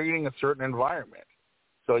creating a certain environment.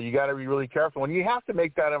 So you got to be really careful, and you have to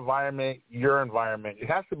make that environment your environment. It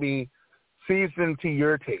has to be seasoned to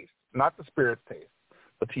your taste, not the spirit's taste,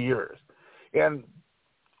 but to yours. And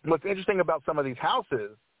what's interesting about some of these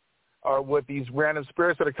houses are with these random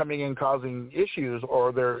spirits that are coming in causing issues,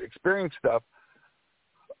 or they're experiencing stuff.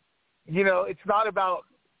 It's not about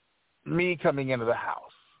me coming into the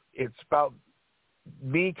house. It's about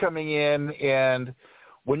me coming in, and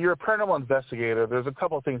when you're a paranormal investigator, there's a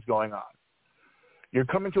couple of things going on. You're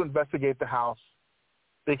coming to investigate the house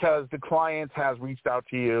because the client has reached out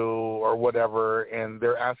to you or whatever, and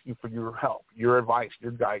they're asking for your help, your advice,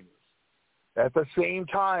 your guidance. At the same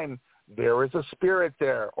time, there is a spirit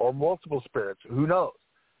there, or multiple spirits, who knows?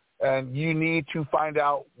 And you need to find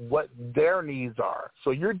out what their needs are.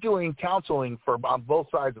 So you're doing counseling on both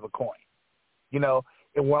sides of the coin, And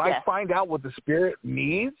when I find out what the spirit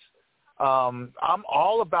needs, I'm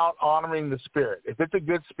all about honoring the spirit. If it's a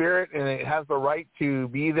good spirit and it has the right to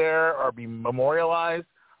be there or be memorialized,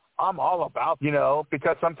 I'm all about,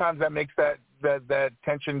 because sometimes that makes that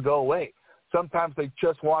tension go away. Sometimes they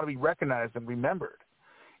just want to be recognized and remembered.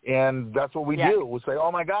 And that's what we do. We say,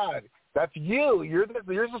 oh, my God, that's you. You're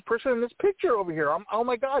this person in this picture over here. Oh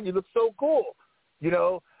my God, you look so cool. You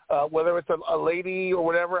know, whether it's a lady or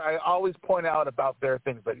whatever, I always point out about their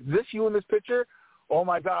things. Like, is this you in this picture? Oh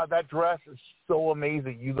my God, that dress is so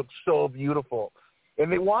amazing. You look so beautiful.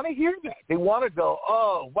 And they want to hear that. They want to go,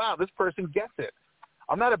 oh, wow, this person gets it.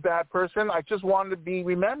 I'm not a bad person. I just wanted to be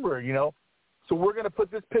remembered, you know. So we're going to put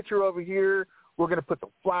this picture over here. We're going to put the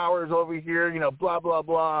flowers over here, you know, blah, blah,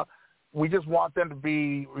 blah. We just want them to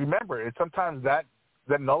be remembered. And sometimes that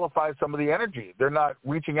nullifies some of the energy. They're not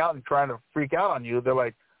reaching out and trying to freak out on you. They're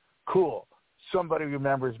like, cool, somebody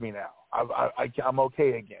remembers me now. I'm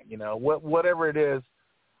okay again, you know. Whatever it is,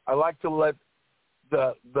 I like to let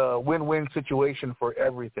the win-win situation for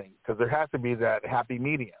everything, because there has to be that happy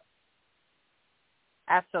medium.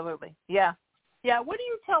 Absolutely. Yeah. Yeah. What do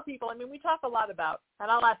you tell people? I mean, we talk a lot about,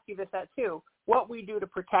 and I'll ask you this too, what we do to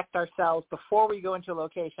protect ourselves before we go into a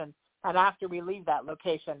location and after we leave that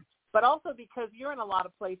location. But also because you're in a lot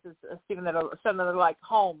of places, Stephen, that are like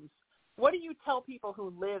homes. What do you tell people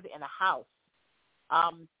who live in a house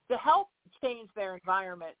to help change their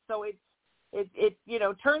environment so it you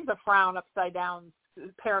know, turns a frown upside down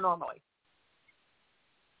paranormally?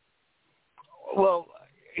 Well,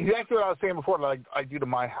 exactly what I was saying before, like I do to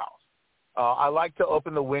my house. I like to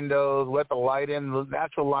open the windows, let the light in. The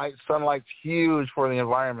natural light, sunlight's huge for the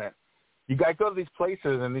environment. You guys go to these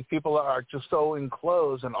places, and these people are just so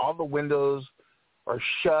enclosed, and all the windows are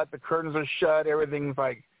shut, the curtains are shut, everything's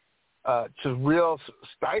like just real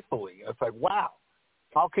stifling. It's like, wow,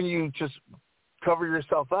 how can you just cover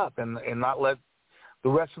yourself up and not let the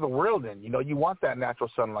rest of the world in? You know, you want that natural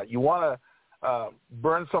sunlight. You want to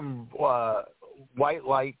burn some white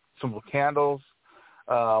light, some candles.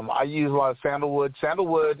 I use a lot of sandalwood.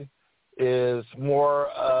 Sandalwood is more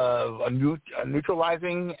of a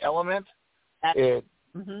neutralizing element. It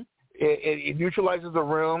neutralizes the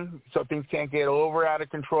room so things can't get out of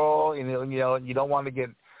control. You know, you don't want to get.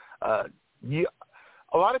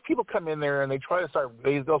 A lot of people come in there and they try to start.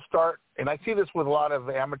 They'll start, and I see this with a lot of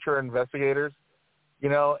amateur investigators. You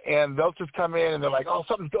know, and they'll just come in and they're like, "Oh,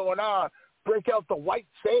 something's going on. Break out the white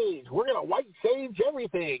sage. We're gonna white sage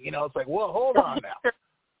everything." You know, it's like, well, hold on now.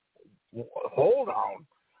 Hold on.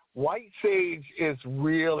 White sage is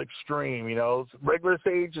real extreme, you know. Regular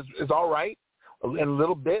sage is all right in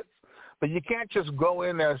little bits, but you can't just go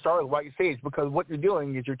in there and start with white sage, because what you're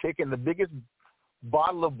doing is you're taking the biggest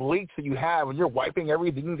bottle of bleach that you have and you're wiping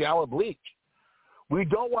everything down with bleach. We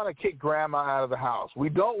don't want to kick grandma out of the house. We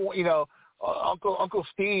don't want, you know, Uncle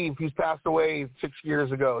Steve, who's passed away 6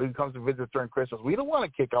 years ago, who comes to visit during Christmas. We don't want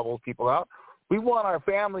to kick all those people out. We want our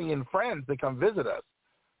family and friends to come visit us.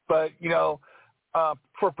 But, you know,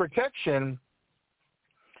 for protection,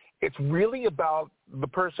 it's really about the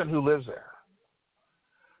person who lives there.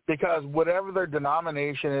 Because whatever their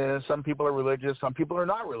denomination is, some people are religious, some people are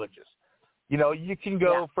not religious. You know, you can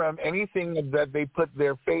go from anything that they put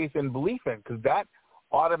their faith and belief in, because that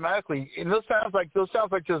automatically, and those sounds like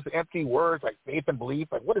just empty words like faith and belief.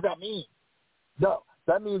 Like, what does that mean? No,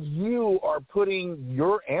 that means you are putting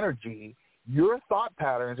your energy, your thought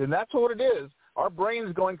patterns, and that's what it is. Our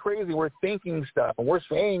brain's going crazy. We're thinking stuff and we're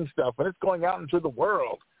saying stuff, and it's going out into the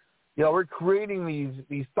world. You know, we're creating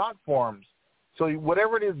these thought forms. So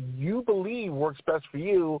whatever it is you believe works best for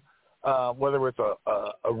you, whether it's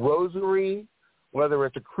a rosary, whether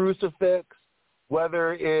it's a crucifix,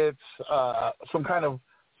 whether it's some kind of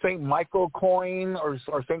St. Michael coin or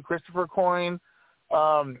St. Christopher coin,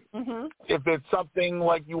 if it's something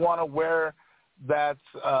like you want to wear that's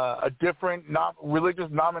a different, not religious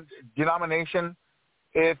denomination,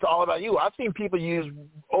 it's all about you. I've seen people use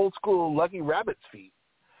old school Lucky Rabbit's feet,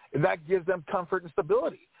 and that gives them comfort and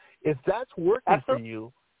stability. If that's working for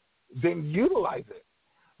you, then utilize it.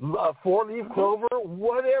 Four-leaf clover,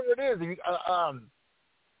 whatever it is,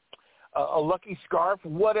 a lucky scarf,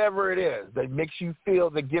 whatever it is that makes you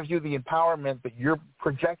feel, that gives you the empowerment that you're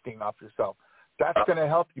projecting off yourself. That's going to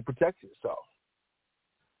help you protect yourself.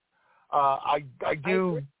 I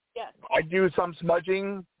do some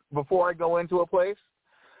smudging before I go into a place,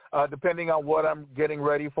 depending on what I'm getting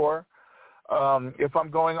ready for. If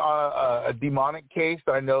I'm going on a demonic case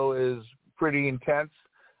that I know is pretty intense,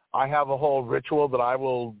 I have a whole ritual that I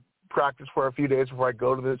will practice for a few days before I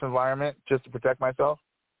go to this environment, just to protect myself.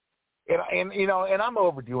 And you know, and I'm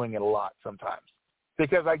overdoing it a lot sometimes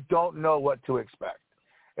because I don't know what to expect,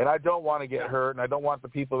 and I don't want to get hurt, and I don't want the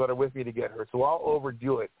people that are with me to get hurt. So I'll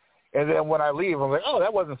overdo it, and then when I leave, I'm like, oh,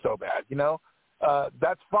 that wasn't so bad, you know.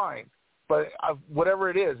 That's fine. But whatever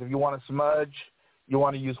it is, if you want to smudge, you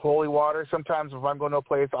want to use holy water. Sometimes if I'm going to a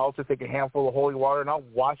place, I'll also take a handful of holy water and I'll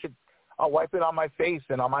wash it. I'll wipe it on my face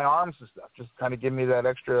and on my arms and stuff. Just kind of give me that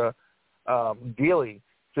extra daily,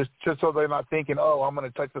 just so they're not thinking, oh, I'm going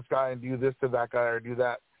to touch this guy and do this to that guy or do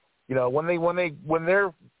that. You know, when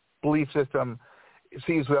their belief system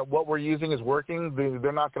sees that what we're using is working,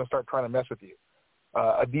 they're not going to start trying to mess with you.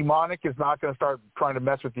 A demonic is not going to start trying to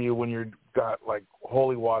mess with you when you've got, like,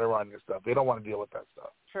 holy water on your stuff. They don't want to deal with that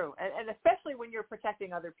stuff. True, and especially when you're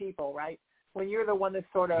protecting other people, right? When you're the one that's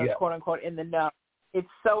sort of, quote-unquote, in the know, it's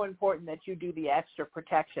so important that you do the extra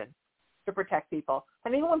protection to protect people.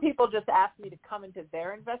 And even when people just ask me to come into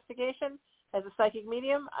their investigation as a psychic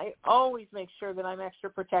medium, I always make sure that I'm extra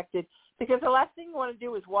protected, because the last thing you want to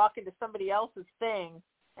do is walk into somebody else's thing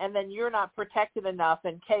and then you're not protected enough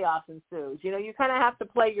and chaos ensues. You know, you kind of have to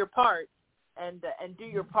play your part and do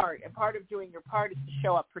your part. And part of doing your part is to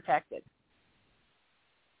show up protected.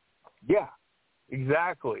 Yeah,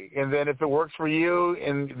 exactly. And then if it works for you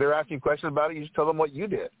and they're asking questions about it, you just tell them what you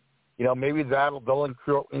did. You know, maybe they'll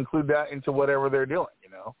include that into whatever they're doing, you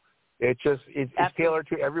know. It's tailored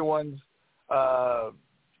to everyone's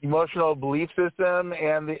emotional belief system,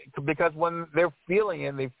 and because when they're feeling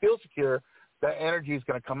and they feel secure, that energy is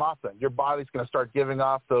going to come off them. Your body's going to start giving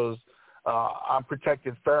off those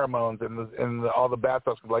unprotected pheromones, and all the bad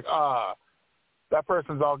stuff's going to be like, that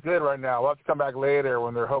person's all good right now. We'll have to come back later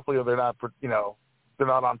when they're not, you know, they're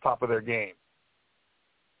not on top of their game.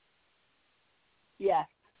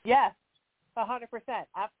 Yes, 100%,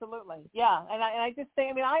 absolutely, yeah. And I just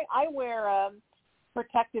think, I mean, I wear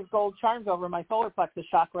protective gold charms over my solar plexus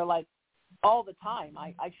chakra, like, all the time.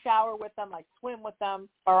 I shower with them, I swim with them,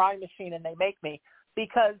 our eye machine, and they make me.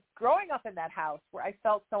 Because growing up in that house where I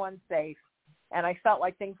felt so unsafe and I felt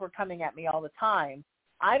like things were coming at me all the time,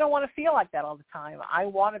 I don't want to feel like that all the time. I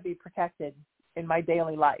want to be protected in my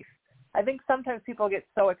daily life. I think sometimes people get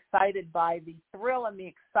so excited by the thrill and the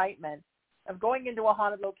excitement of going into a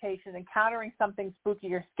haunted location, encountering something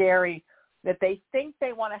spooky or scary, that they think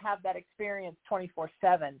they want to have that experience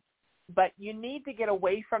 24/7. But you need to get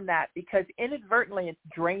away from that, because inadvertently it's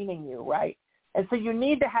draining you, right? And so you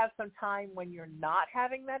need to have some time when you're not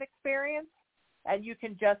having that experience, and you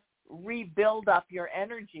can just rebuild up your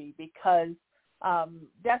energy, because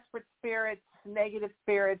desperate spirits, negative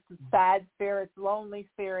spirits, sad spirits, lonely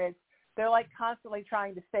spirits, they're like constantly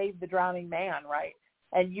trying to save the drowning man, right?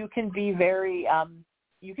 And you can be very,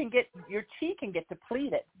 your chi can get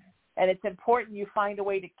depleted. And it's important you find a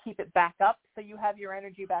way to keep it back up so you have your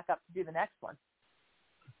energy back up to do the next one.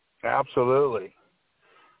 Absolutely.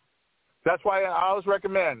 That's why I always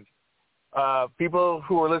recommend people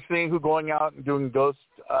who are listening, who are going out and doing ghost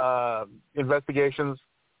investigations,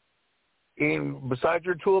 besides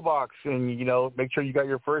your toolbox, and, you know, make sure you got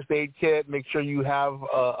your first aid kit, make sure you have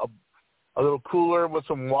a little cooler with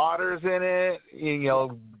some waters in it, you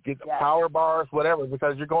know, get power bars, whatever,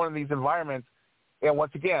 because you're going to these environments. And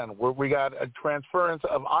once again, we got a transference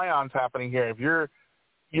of ions happening here. If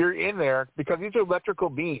you're in there, because these are electrical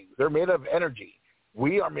beings, they're made of energy.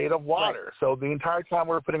 We are made of water. Right. So the entire time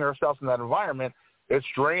we're putting ourselves in that environment, it's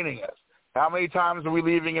draining us. How many times are we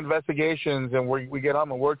leaving investigations and we get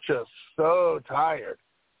home and we're just so tired?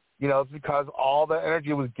 You know, it's because all the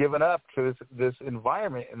energy was given up to this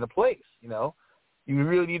environment and the place, you know. You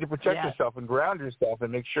really need to protect yourself and ground yourself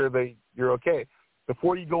and make sure that you're okay.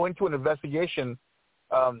 Before you go into an investigation,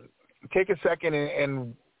 take a second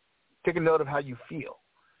and take a note of how you feel.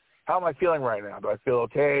 How am I feeling right now? Do I feel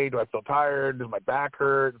okay? Do I feel tired? Does my back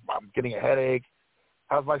hurt? I'm getting a headache.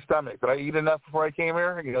 How's my stomach? Did I eat enough before I came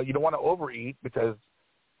here? You know, you don't want to overeat, because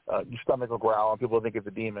your stomach will growl and people will think it's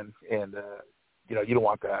a demon, and you know, you don't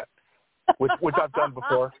want that. Which I've done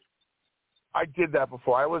before. I did that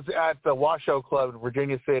before. I was at the Washoe Club in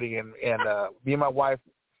Virginia City, and me and my wife,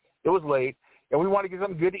 it was late, and we wanted to get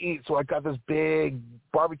something good to eat, so I got this big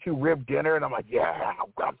barbecue rib dinner, and I'm like, yeah,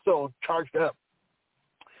 I'm so charged up.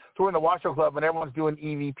 So we're in the Washoe Club, and everyone's doing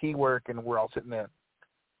EVP work, and we're all sitting there.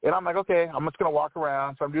 And I'm like, okay, I'm just going to walk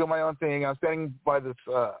around. So I'm doing my own thing. I'm standing by this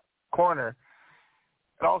corner,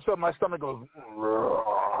 and all of a sudden my stomach goes,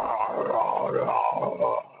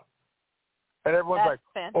 and everyone's like,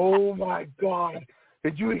 fantastic. Oh, my God.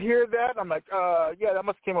 Did you hear that? I'm like, yeah, that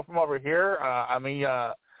must have came up from over here. And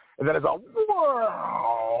then it's all,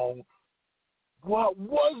 wow, what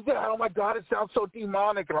was that? Oh, my God, it sounds so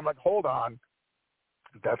demonic. And I'm like, hold on.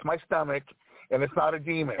 That's my stomach, and it's not a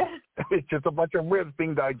demon. It's just a bunch of ribs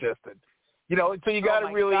being digested. You know, so you got to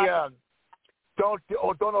really don't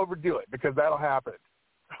overdo it, because that'll happen.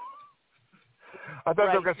 I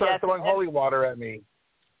thought they were going to start throwing holy water at me.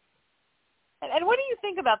 And what do you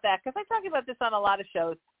think about that? Because I talk about this on a lot of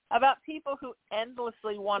shows, about people who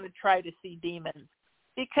endlessly want to try to see demons.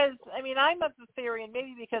 Because, I mean, I'm of the theory, and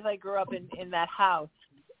maybe because I grew up in that house,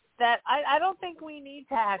 that I don't think we need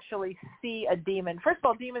to actually see a demon. First of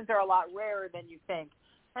all, demons are a lot rarer than you think.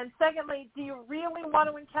 And secondly, do you really want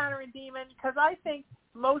to encounter a demon? Because I think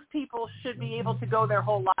most people should be able to go their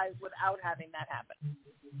whole lives without having that happen.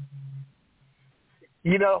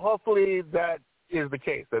 You know, hopefully that is the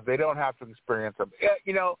case, that they don't have to experience them.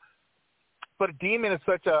 You know, but a demon is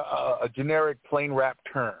such a generic, plain rap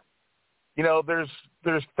term. You know,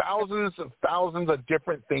 there's thousands of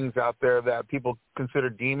different things out there that people consider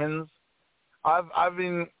demons. I've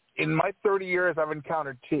been, in my 30 years, I've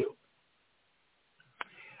encountered two.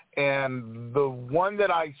 And the one that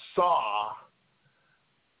I saw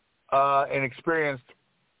and experienced,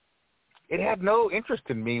 it had no interest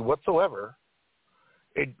in me whatsoever.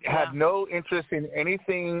 It had no interest in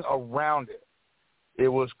anything around it. It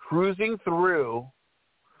was cruising through,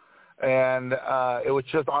 and it was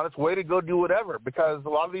just on its way to go do whatever, because a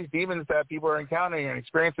lot of these demons that people are encountering and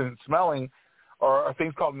experiencing and smelling are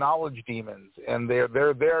things called knowledge demons, and they're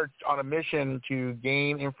there on a mission to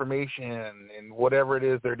gain information and whatever it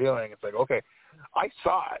is they're doing. It's like, okay, I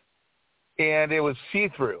saw it, and it was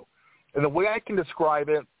see-through. And the way I can describe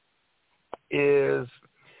it is,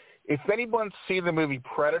 if anyone's seen the movie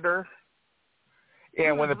Predator,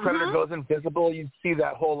 and when the Predator goes invisible, you see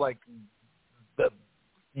that whole, like,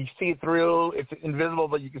 you see it through. It's invisible,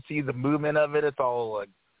 but you can see the movement of it. It's all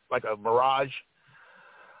like a mirage.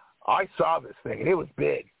 I saw this thing, and it was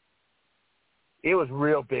big. It was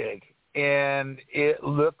real big, and it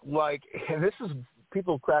looked like, and this is,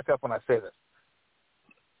 people crack up when I say this.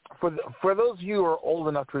 For those of you who are old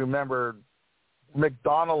enough to remember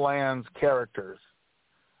McDonaldland's characters,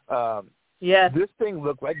 this thing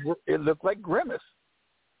looked like Grimace.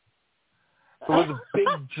 It was a big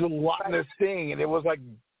gelatinous thing, and it was like,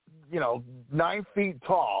 9 feet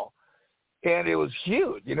tall, and it was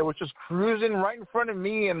huge. And it was just cruising right in front of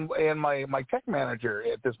me and my tech manager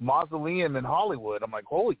at this mausoleum in Hollywood. I'm like,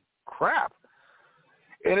 holy crap!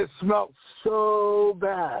 And it smelled so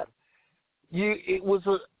bad. And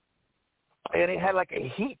it had like a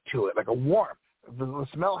heat to it, like a warmth. The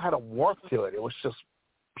smell had a warmth to it. It was just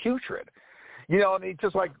putrid, and it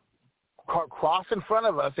just like crossed in front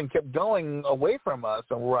of us and kept going away from us,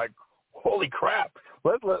 and we're like, holy crap,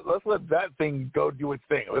 let's let that thing go do its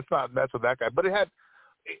thing. Let's not mess with that guy. But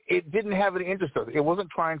it didn't have any interest in it. It wasn't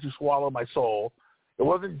trying to swallow my soul. It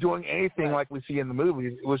wasn't doing anything like we see in the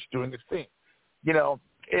movies. It was doing its thing,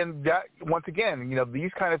 and that, once again,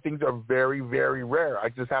 these kind of things are very, very rare. I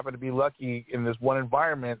just happened to be lucky in this one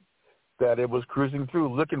environment that it was cruising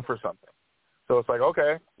through looking for something. So it's like,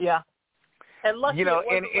 okay. Yeah. And lucky it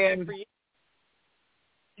wasn't for you.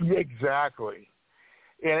 Exactly.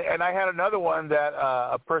 And I had another one that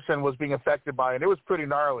a person was being affected by, and it was pretty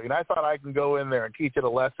gnarly. And I thought I can go in there and teach it a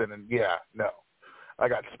lesson, and no. I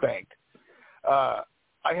got spanked. I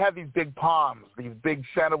had these big palms, these big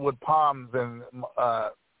sandalwood palms, and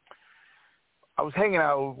I was hanging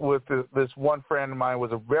out with this one friend of mine,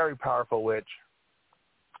 was a very powerful witch,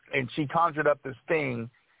 and she conjured up this thing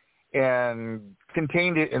and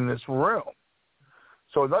contained it in this room.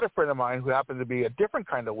 So another friend of mine, who happened to be a different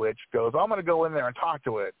kind of witch, goes, I'm going to go in there and talk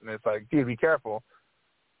to it. And it's like, dude, be careful.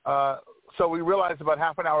 So we realized about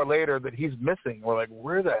half an hour later that he's missing. We're like,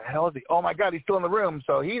 where the hell is he? Oh, my God, he's still in the room.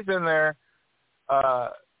 So he's in there.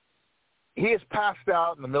 He is passed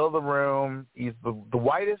out in the middle of the room. He's the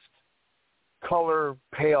whitest color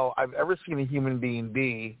pale I've ever seen a human being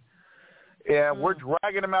be. And we're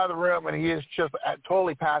dragging him out of the room, and he is just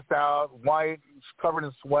totally passed out, white, covered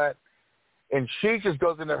in sweat. And she just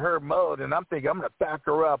goes into her mode, and I'm thinking, I'm going to back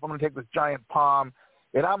her up. I'm going to take this giant palm,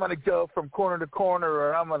 and I'm going to go from corner to corner,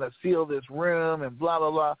 or I'm going to seal this room, and blah,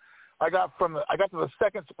 blah, blah. I got to the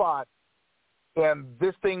second spot, and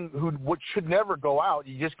this thing, which should never go out,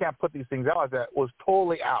 you just can't put these things out like that, was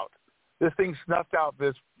totally out. This thing snuffed out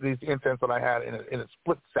these incense that I had in a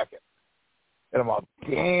split second. And I'm like,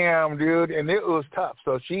 damn, dude. And it was tough.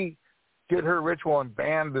 So she did her ritual and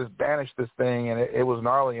banished this thing, and it was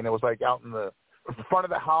gnarly. And it was like out in the front of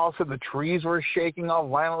the house, and the trees were shaking all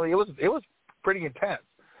violently. It was pretty intense,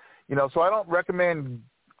 So I don't recommend,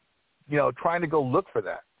 trying to go look for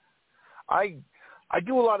that. I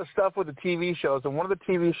do a lot of stuff with the TV shows, and one of the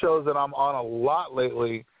TV shows that I'm on a lot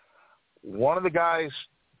lately, one of the guys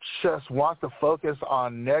just wants to focus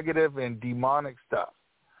on negative and demonic stuff.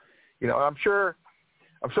 I'm sure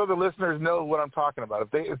the listeners know what I'm talking about.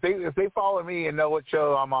 If they follow me and know what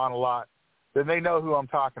show I'm on a lot, then they know who I'm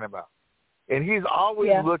talking about. And he's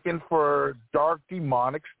always looking for dark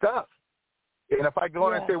demonic stuff. And if I go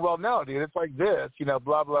in and say, well, no, dude, it's like this,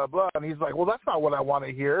 blah, blah, blah. And he's like, well, that's not what I want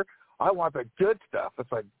to hear. I want the good stuff.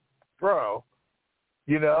 It's like, bro,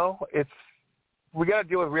 it's we got to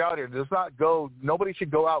deal with reality. Nobody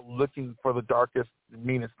should go out looking for the darkest,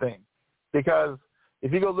 meanest thing, because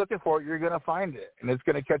if you go looking for it, you're going to find it, and it's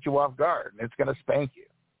going to catch you off guard, and it's going to spank you.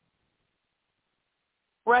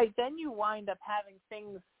 Right. Then you wind up having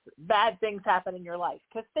bad things happen in your life,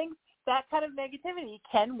 because that kind of negativity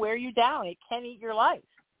can wear you down. It can eat your life.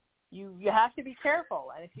 You have to be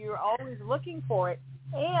careful. And if you're always looking for it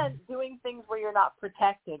and doing things where you're not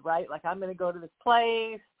protected, right? Like, I'm going to go to this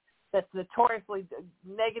place that's notoriously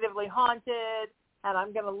negatively haunted, and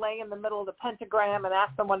I'm going to lay in the middle of the pentagram and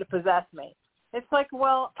ask someone to possess me. It's like,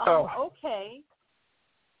 well, okay.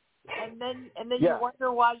 And then you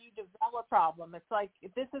wonder why you develop a problem. It's like,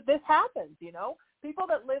 this happens, you know? People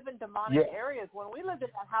that live in demonic areas, when we lived in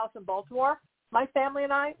that house in Baltimore, my family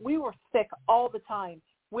and I, we were sick all the time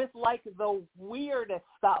with, like, the weirdest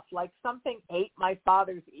stuff. Like, something ate my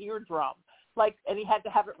father's eardrum, like, and he had to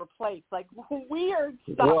have it replaced. Like, weird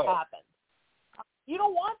stuff happens. You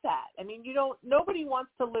don't want that. I mean, nobody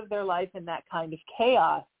wants to live their life in that kind of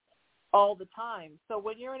chaos all the time. So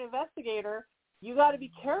when you're an investigator, you got to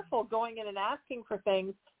be careful going in and asking for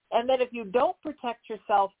things. And then if you don't protect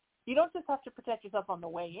yourself, you don't just have to protect yourself on the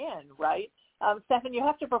way in, right? Stefan, you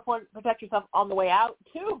have to protect yourself on the way out,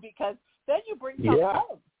 too, because then you bring stuff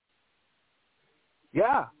home.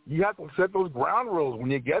 Yeah, you have to set those ground rules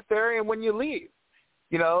when you get there and when you leave.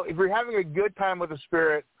 You know, if you're having a good time with the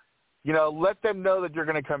spirit, you know, let them know that you're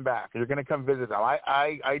going to come back. You're going to come visit them.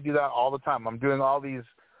 I do that all the time. I'm doing all these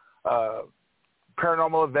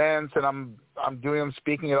paranormal events, and I'm doing them,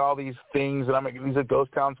 speaking at all these things, and I'm at these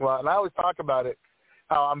ghost towns a lot. And I always talk about it.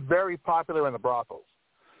 I'm very popular in the brothels,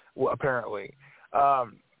 apparently,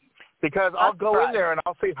 because I'll go in there and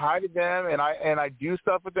I'll say hi to them, and I do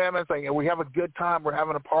stuff with them, and it's like, and we have a good time. We're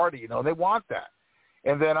having a party, you know. And they want that,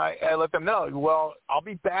 and then I let them know. Well, I'll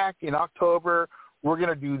be back in October. We're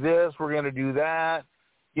gonna do this. We're gonna do that,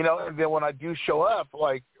 you know. And then when I do show up,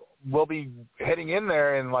 like, we'll be heading in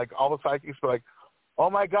there, and like all the psychics are like, oh,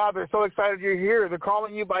 my God, they're so excited you're here. They're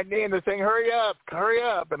calling you by name. They're saying, hurry up.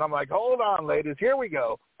 And I'm like, hold on, ladies. Here we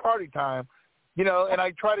go. Party time. You know, and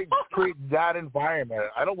I try to create that environment.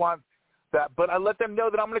 I don't want that. But I let them know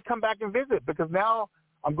that I'm going to come back and visit, because now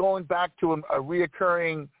I'm going back to a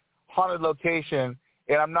reoccurring haunted location,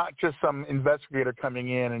 and I'm not just some investigator coming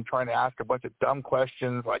in and trying to ask a bunch of dumb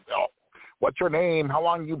questions like, oh, what's your name? How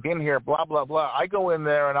long you been here? Blah, blah, blah. I go in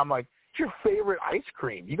there, and I'm like, what's your favorite ice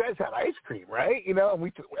cream? You guys had ice cream, right? You know,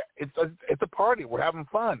 and it's a party. We're having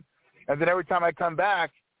fun. And then every time I come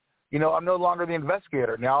back, you know, I'm no longer the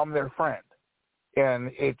investigator. Now I'm their friend.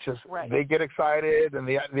 And it just, they get excited, and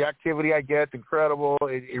the activity I get is incredible.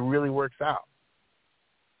 It really works out.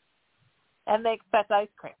 And they expect ice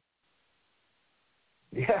cream.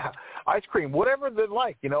 Yeah, ice cream, whatever they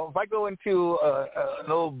like. You know, if I go into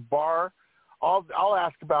an old bar, I'll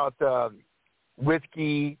ask about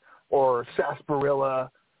whiskey or sarsaparilla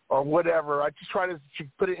or whatever. I just try to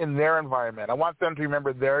put it in their environment. I want them to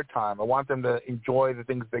remember their time. I want them to enjoy the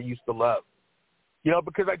things they used to love. You know,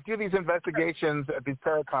 because I do these investigations at these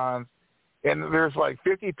paracons, and there's like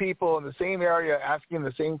 50 people in the same area asking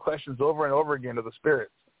the same questions over and over again to the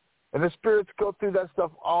spirits. And the spirits go through that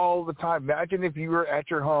stuff all the time. Imagine if you were at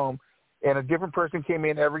your home and a different person came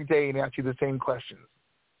in every day and asked you the same questions.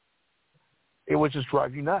 It would just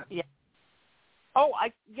drive you nuts. Yeah. Oh,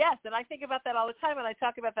 yes, and I think about that all the time, and I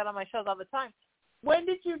talk about that on my shows all the time. When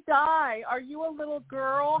did you die? Are you a little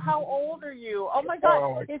girl? How old are you? Oh, my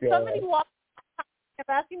God. If somebody walked up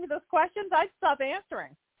asking me those questions, I'd stop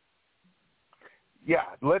answering. Yeah,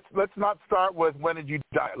 let's not start with when did you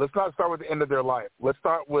die. Let's not start with the end of their life. Let's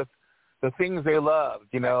start with the things they loved,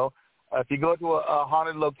 you know. If you go to a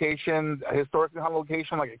haunted location, a historically haunted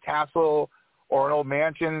location like a castle or an old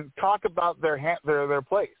mansion, talk about their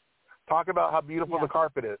place. Talk about how beautiful the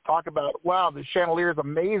carpet is. Talk about, wow, the chandelier is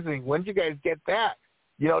amazing. When did you guys get that?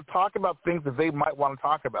 You know, talk about things that they might want to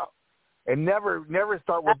talk about. And never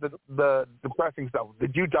start with the depressing stuff.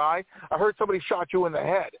 Did you die? I heard somebody shot you in the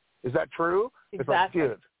head. Is that true? Exactly. It's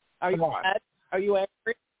like, dude, Are you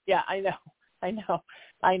angry? Yeah, I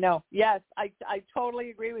know. Yes, I totally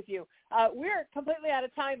agree with you. We're completely out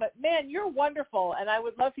of time, but, man, you're wonderful, and I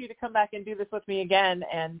would love for you to come back and do this with me again.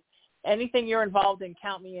 And anything you're involved in,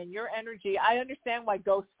 count me in. Your energy, I understand why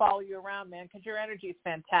ghosts follow you around, man, because your energy is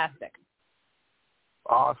fantastic.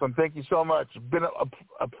 Awesome. Thank you so much. It's been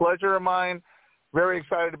a pleasure of mine. Very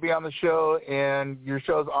excited to be on the show, and your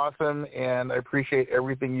show is awesome, and I appreciate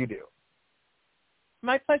everything you do.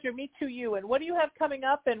 My pleasure. Me too, you. And what do you have coming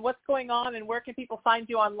up, and what's going on, and where can people find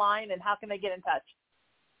you online, and how can they get in touch?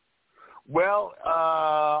 Well,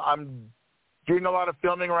 I'm doing a lot of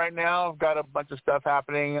filming right now. I've got a bunch of stuff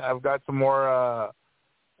happening. I've got some more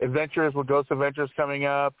adventures with Ghost Adventures coming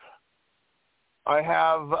up. I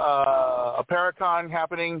have a Paracon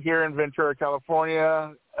happening here in Ventura,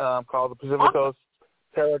 California, called the Pacific Coast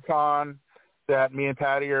Paracon that me and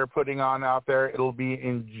Patty are putting on out there. It'll be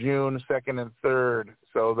in June 2nd and 3rd,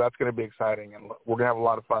 so that's going to be exciting, and we're going to have a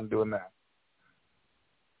lot of fun doing that.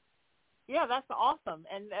 Yeah, that's awesome.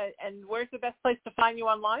 And where's the best place to find you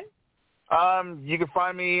online? You can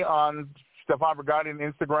find me on Stefani Brigati on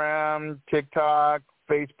Instagram, TikTok,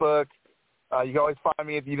 Facebook. You can always find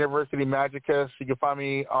me at the University Magicus. You can find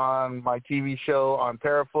me on my TV show on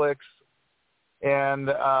Paraflix, and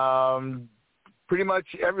pretty much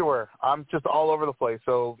everywhere. I'm just all over the place.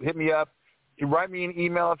 So hit me up. You write me an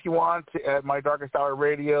email if you want at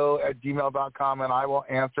mydarkesthourradio@gmail.com, and I will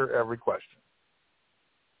answer every question.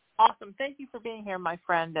 Awesome. Thank you for being here, my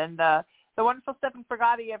friend. And the wonderful Stefani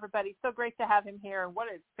Brigati, everybody. So great to have him here. And what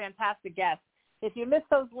a fantastic guest. If you missed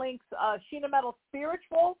those links,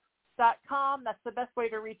 SheenaMetalSpiritual.com. That's the best way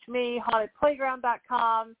to reach me.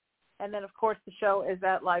 HauntedPlayground.com. And then, of course, the show is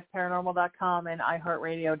at liveparanormal.com and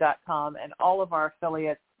iHeartRadio.com and all of our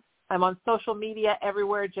affiliates. I'm on social media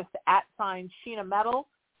everywhere, just @Sheena Metal.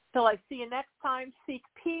 Till I see you next time, seek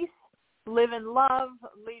peace, live in love,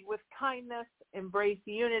 lead with kindness, embrace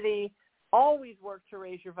unity, always work to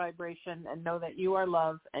raise your vibration, and know that you are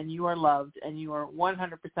loved and you are loved and you are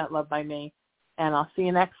 100% loved by me. And I'll see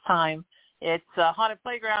you next time. It's Haunted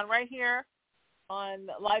Playground right here on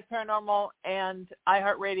Live Paranormal and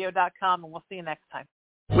iHeartRadio.com, and we'll see you next time.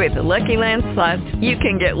 With the Lucky Land Slots, you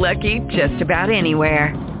can get lucky just about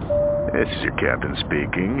anywhere. This is your captain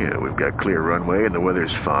speaking. We've got clear runway and the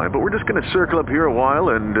weather's fine, but we're just going to circle up here a while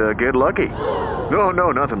and get lucky.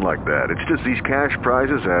 No, nothing like that. It's just these cash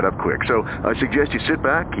prizes add up quick. So I suggest you sit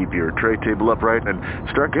back, keep your tray table upright, and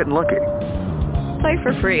start getting lucky. Play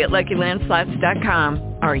for free at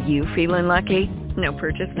LuckyLandSlots.com. Are you feeling lucky? No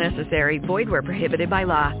purchase necessary. Void where prohibited by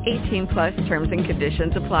law. 18+ terms and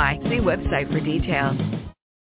conditions apply. See website for details.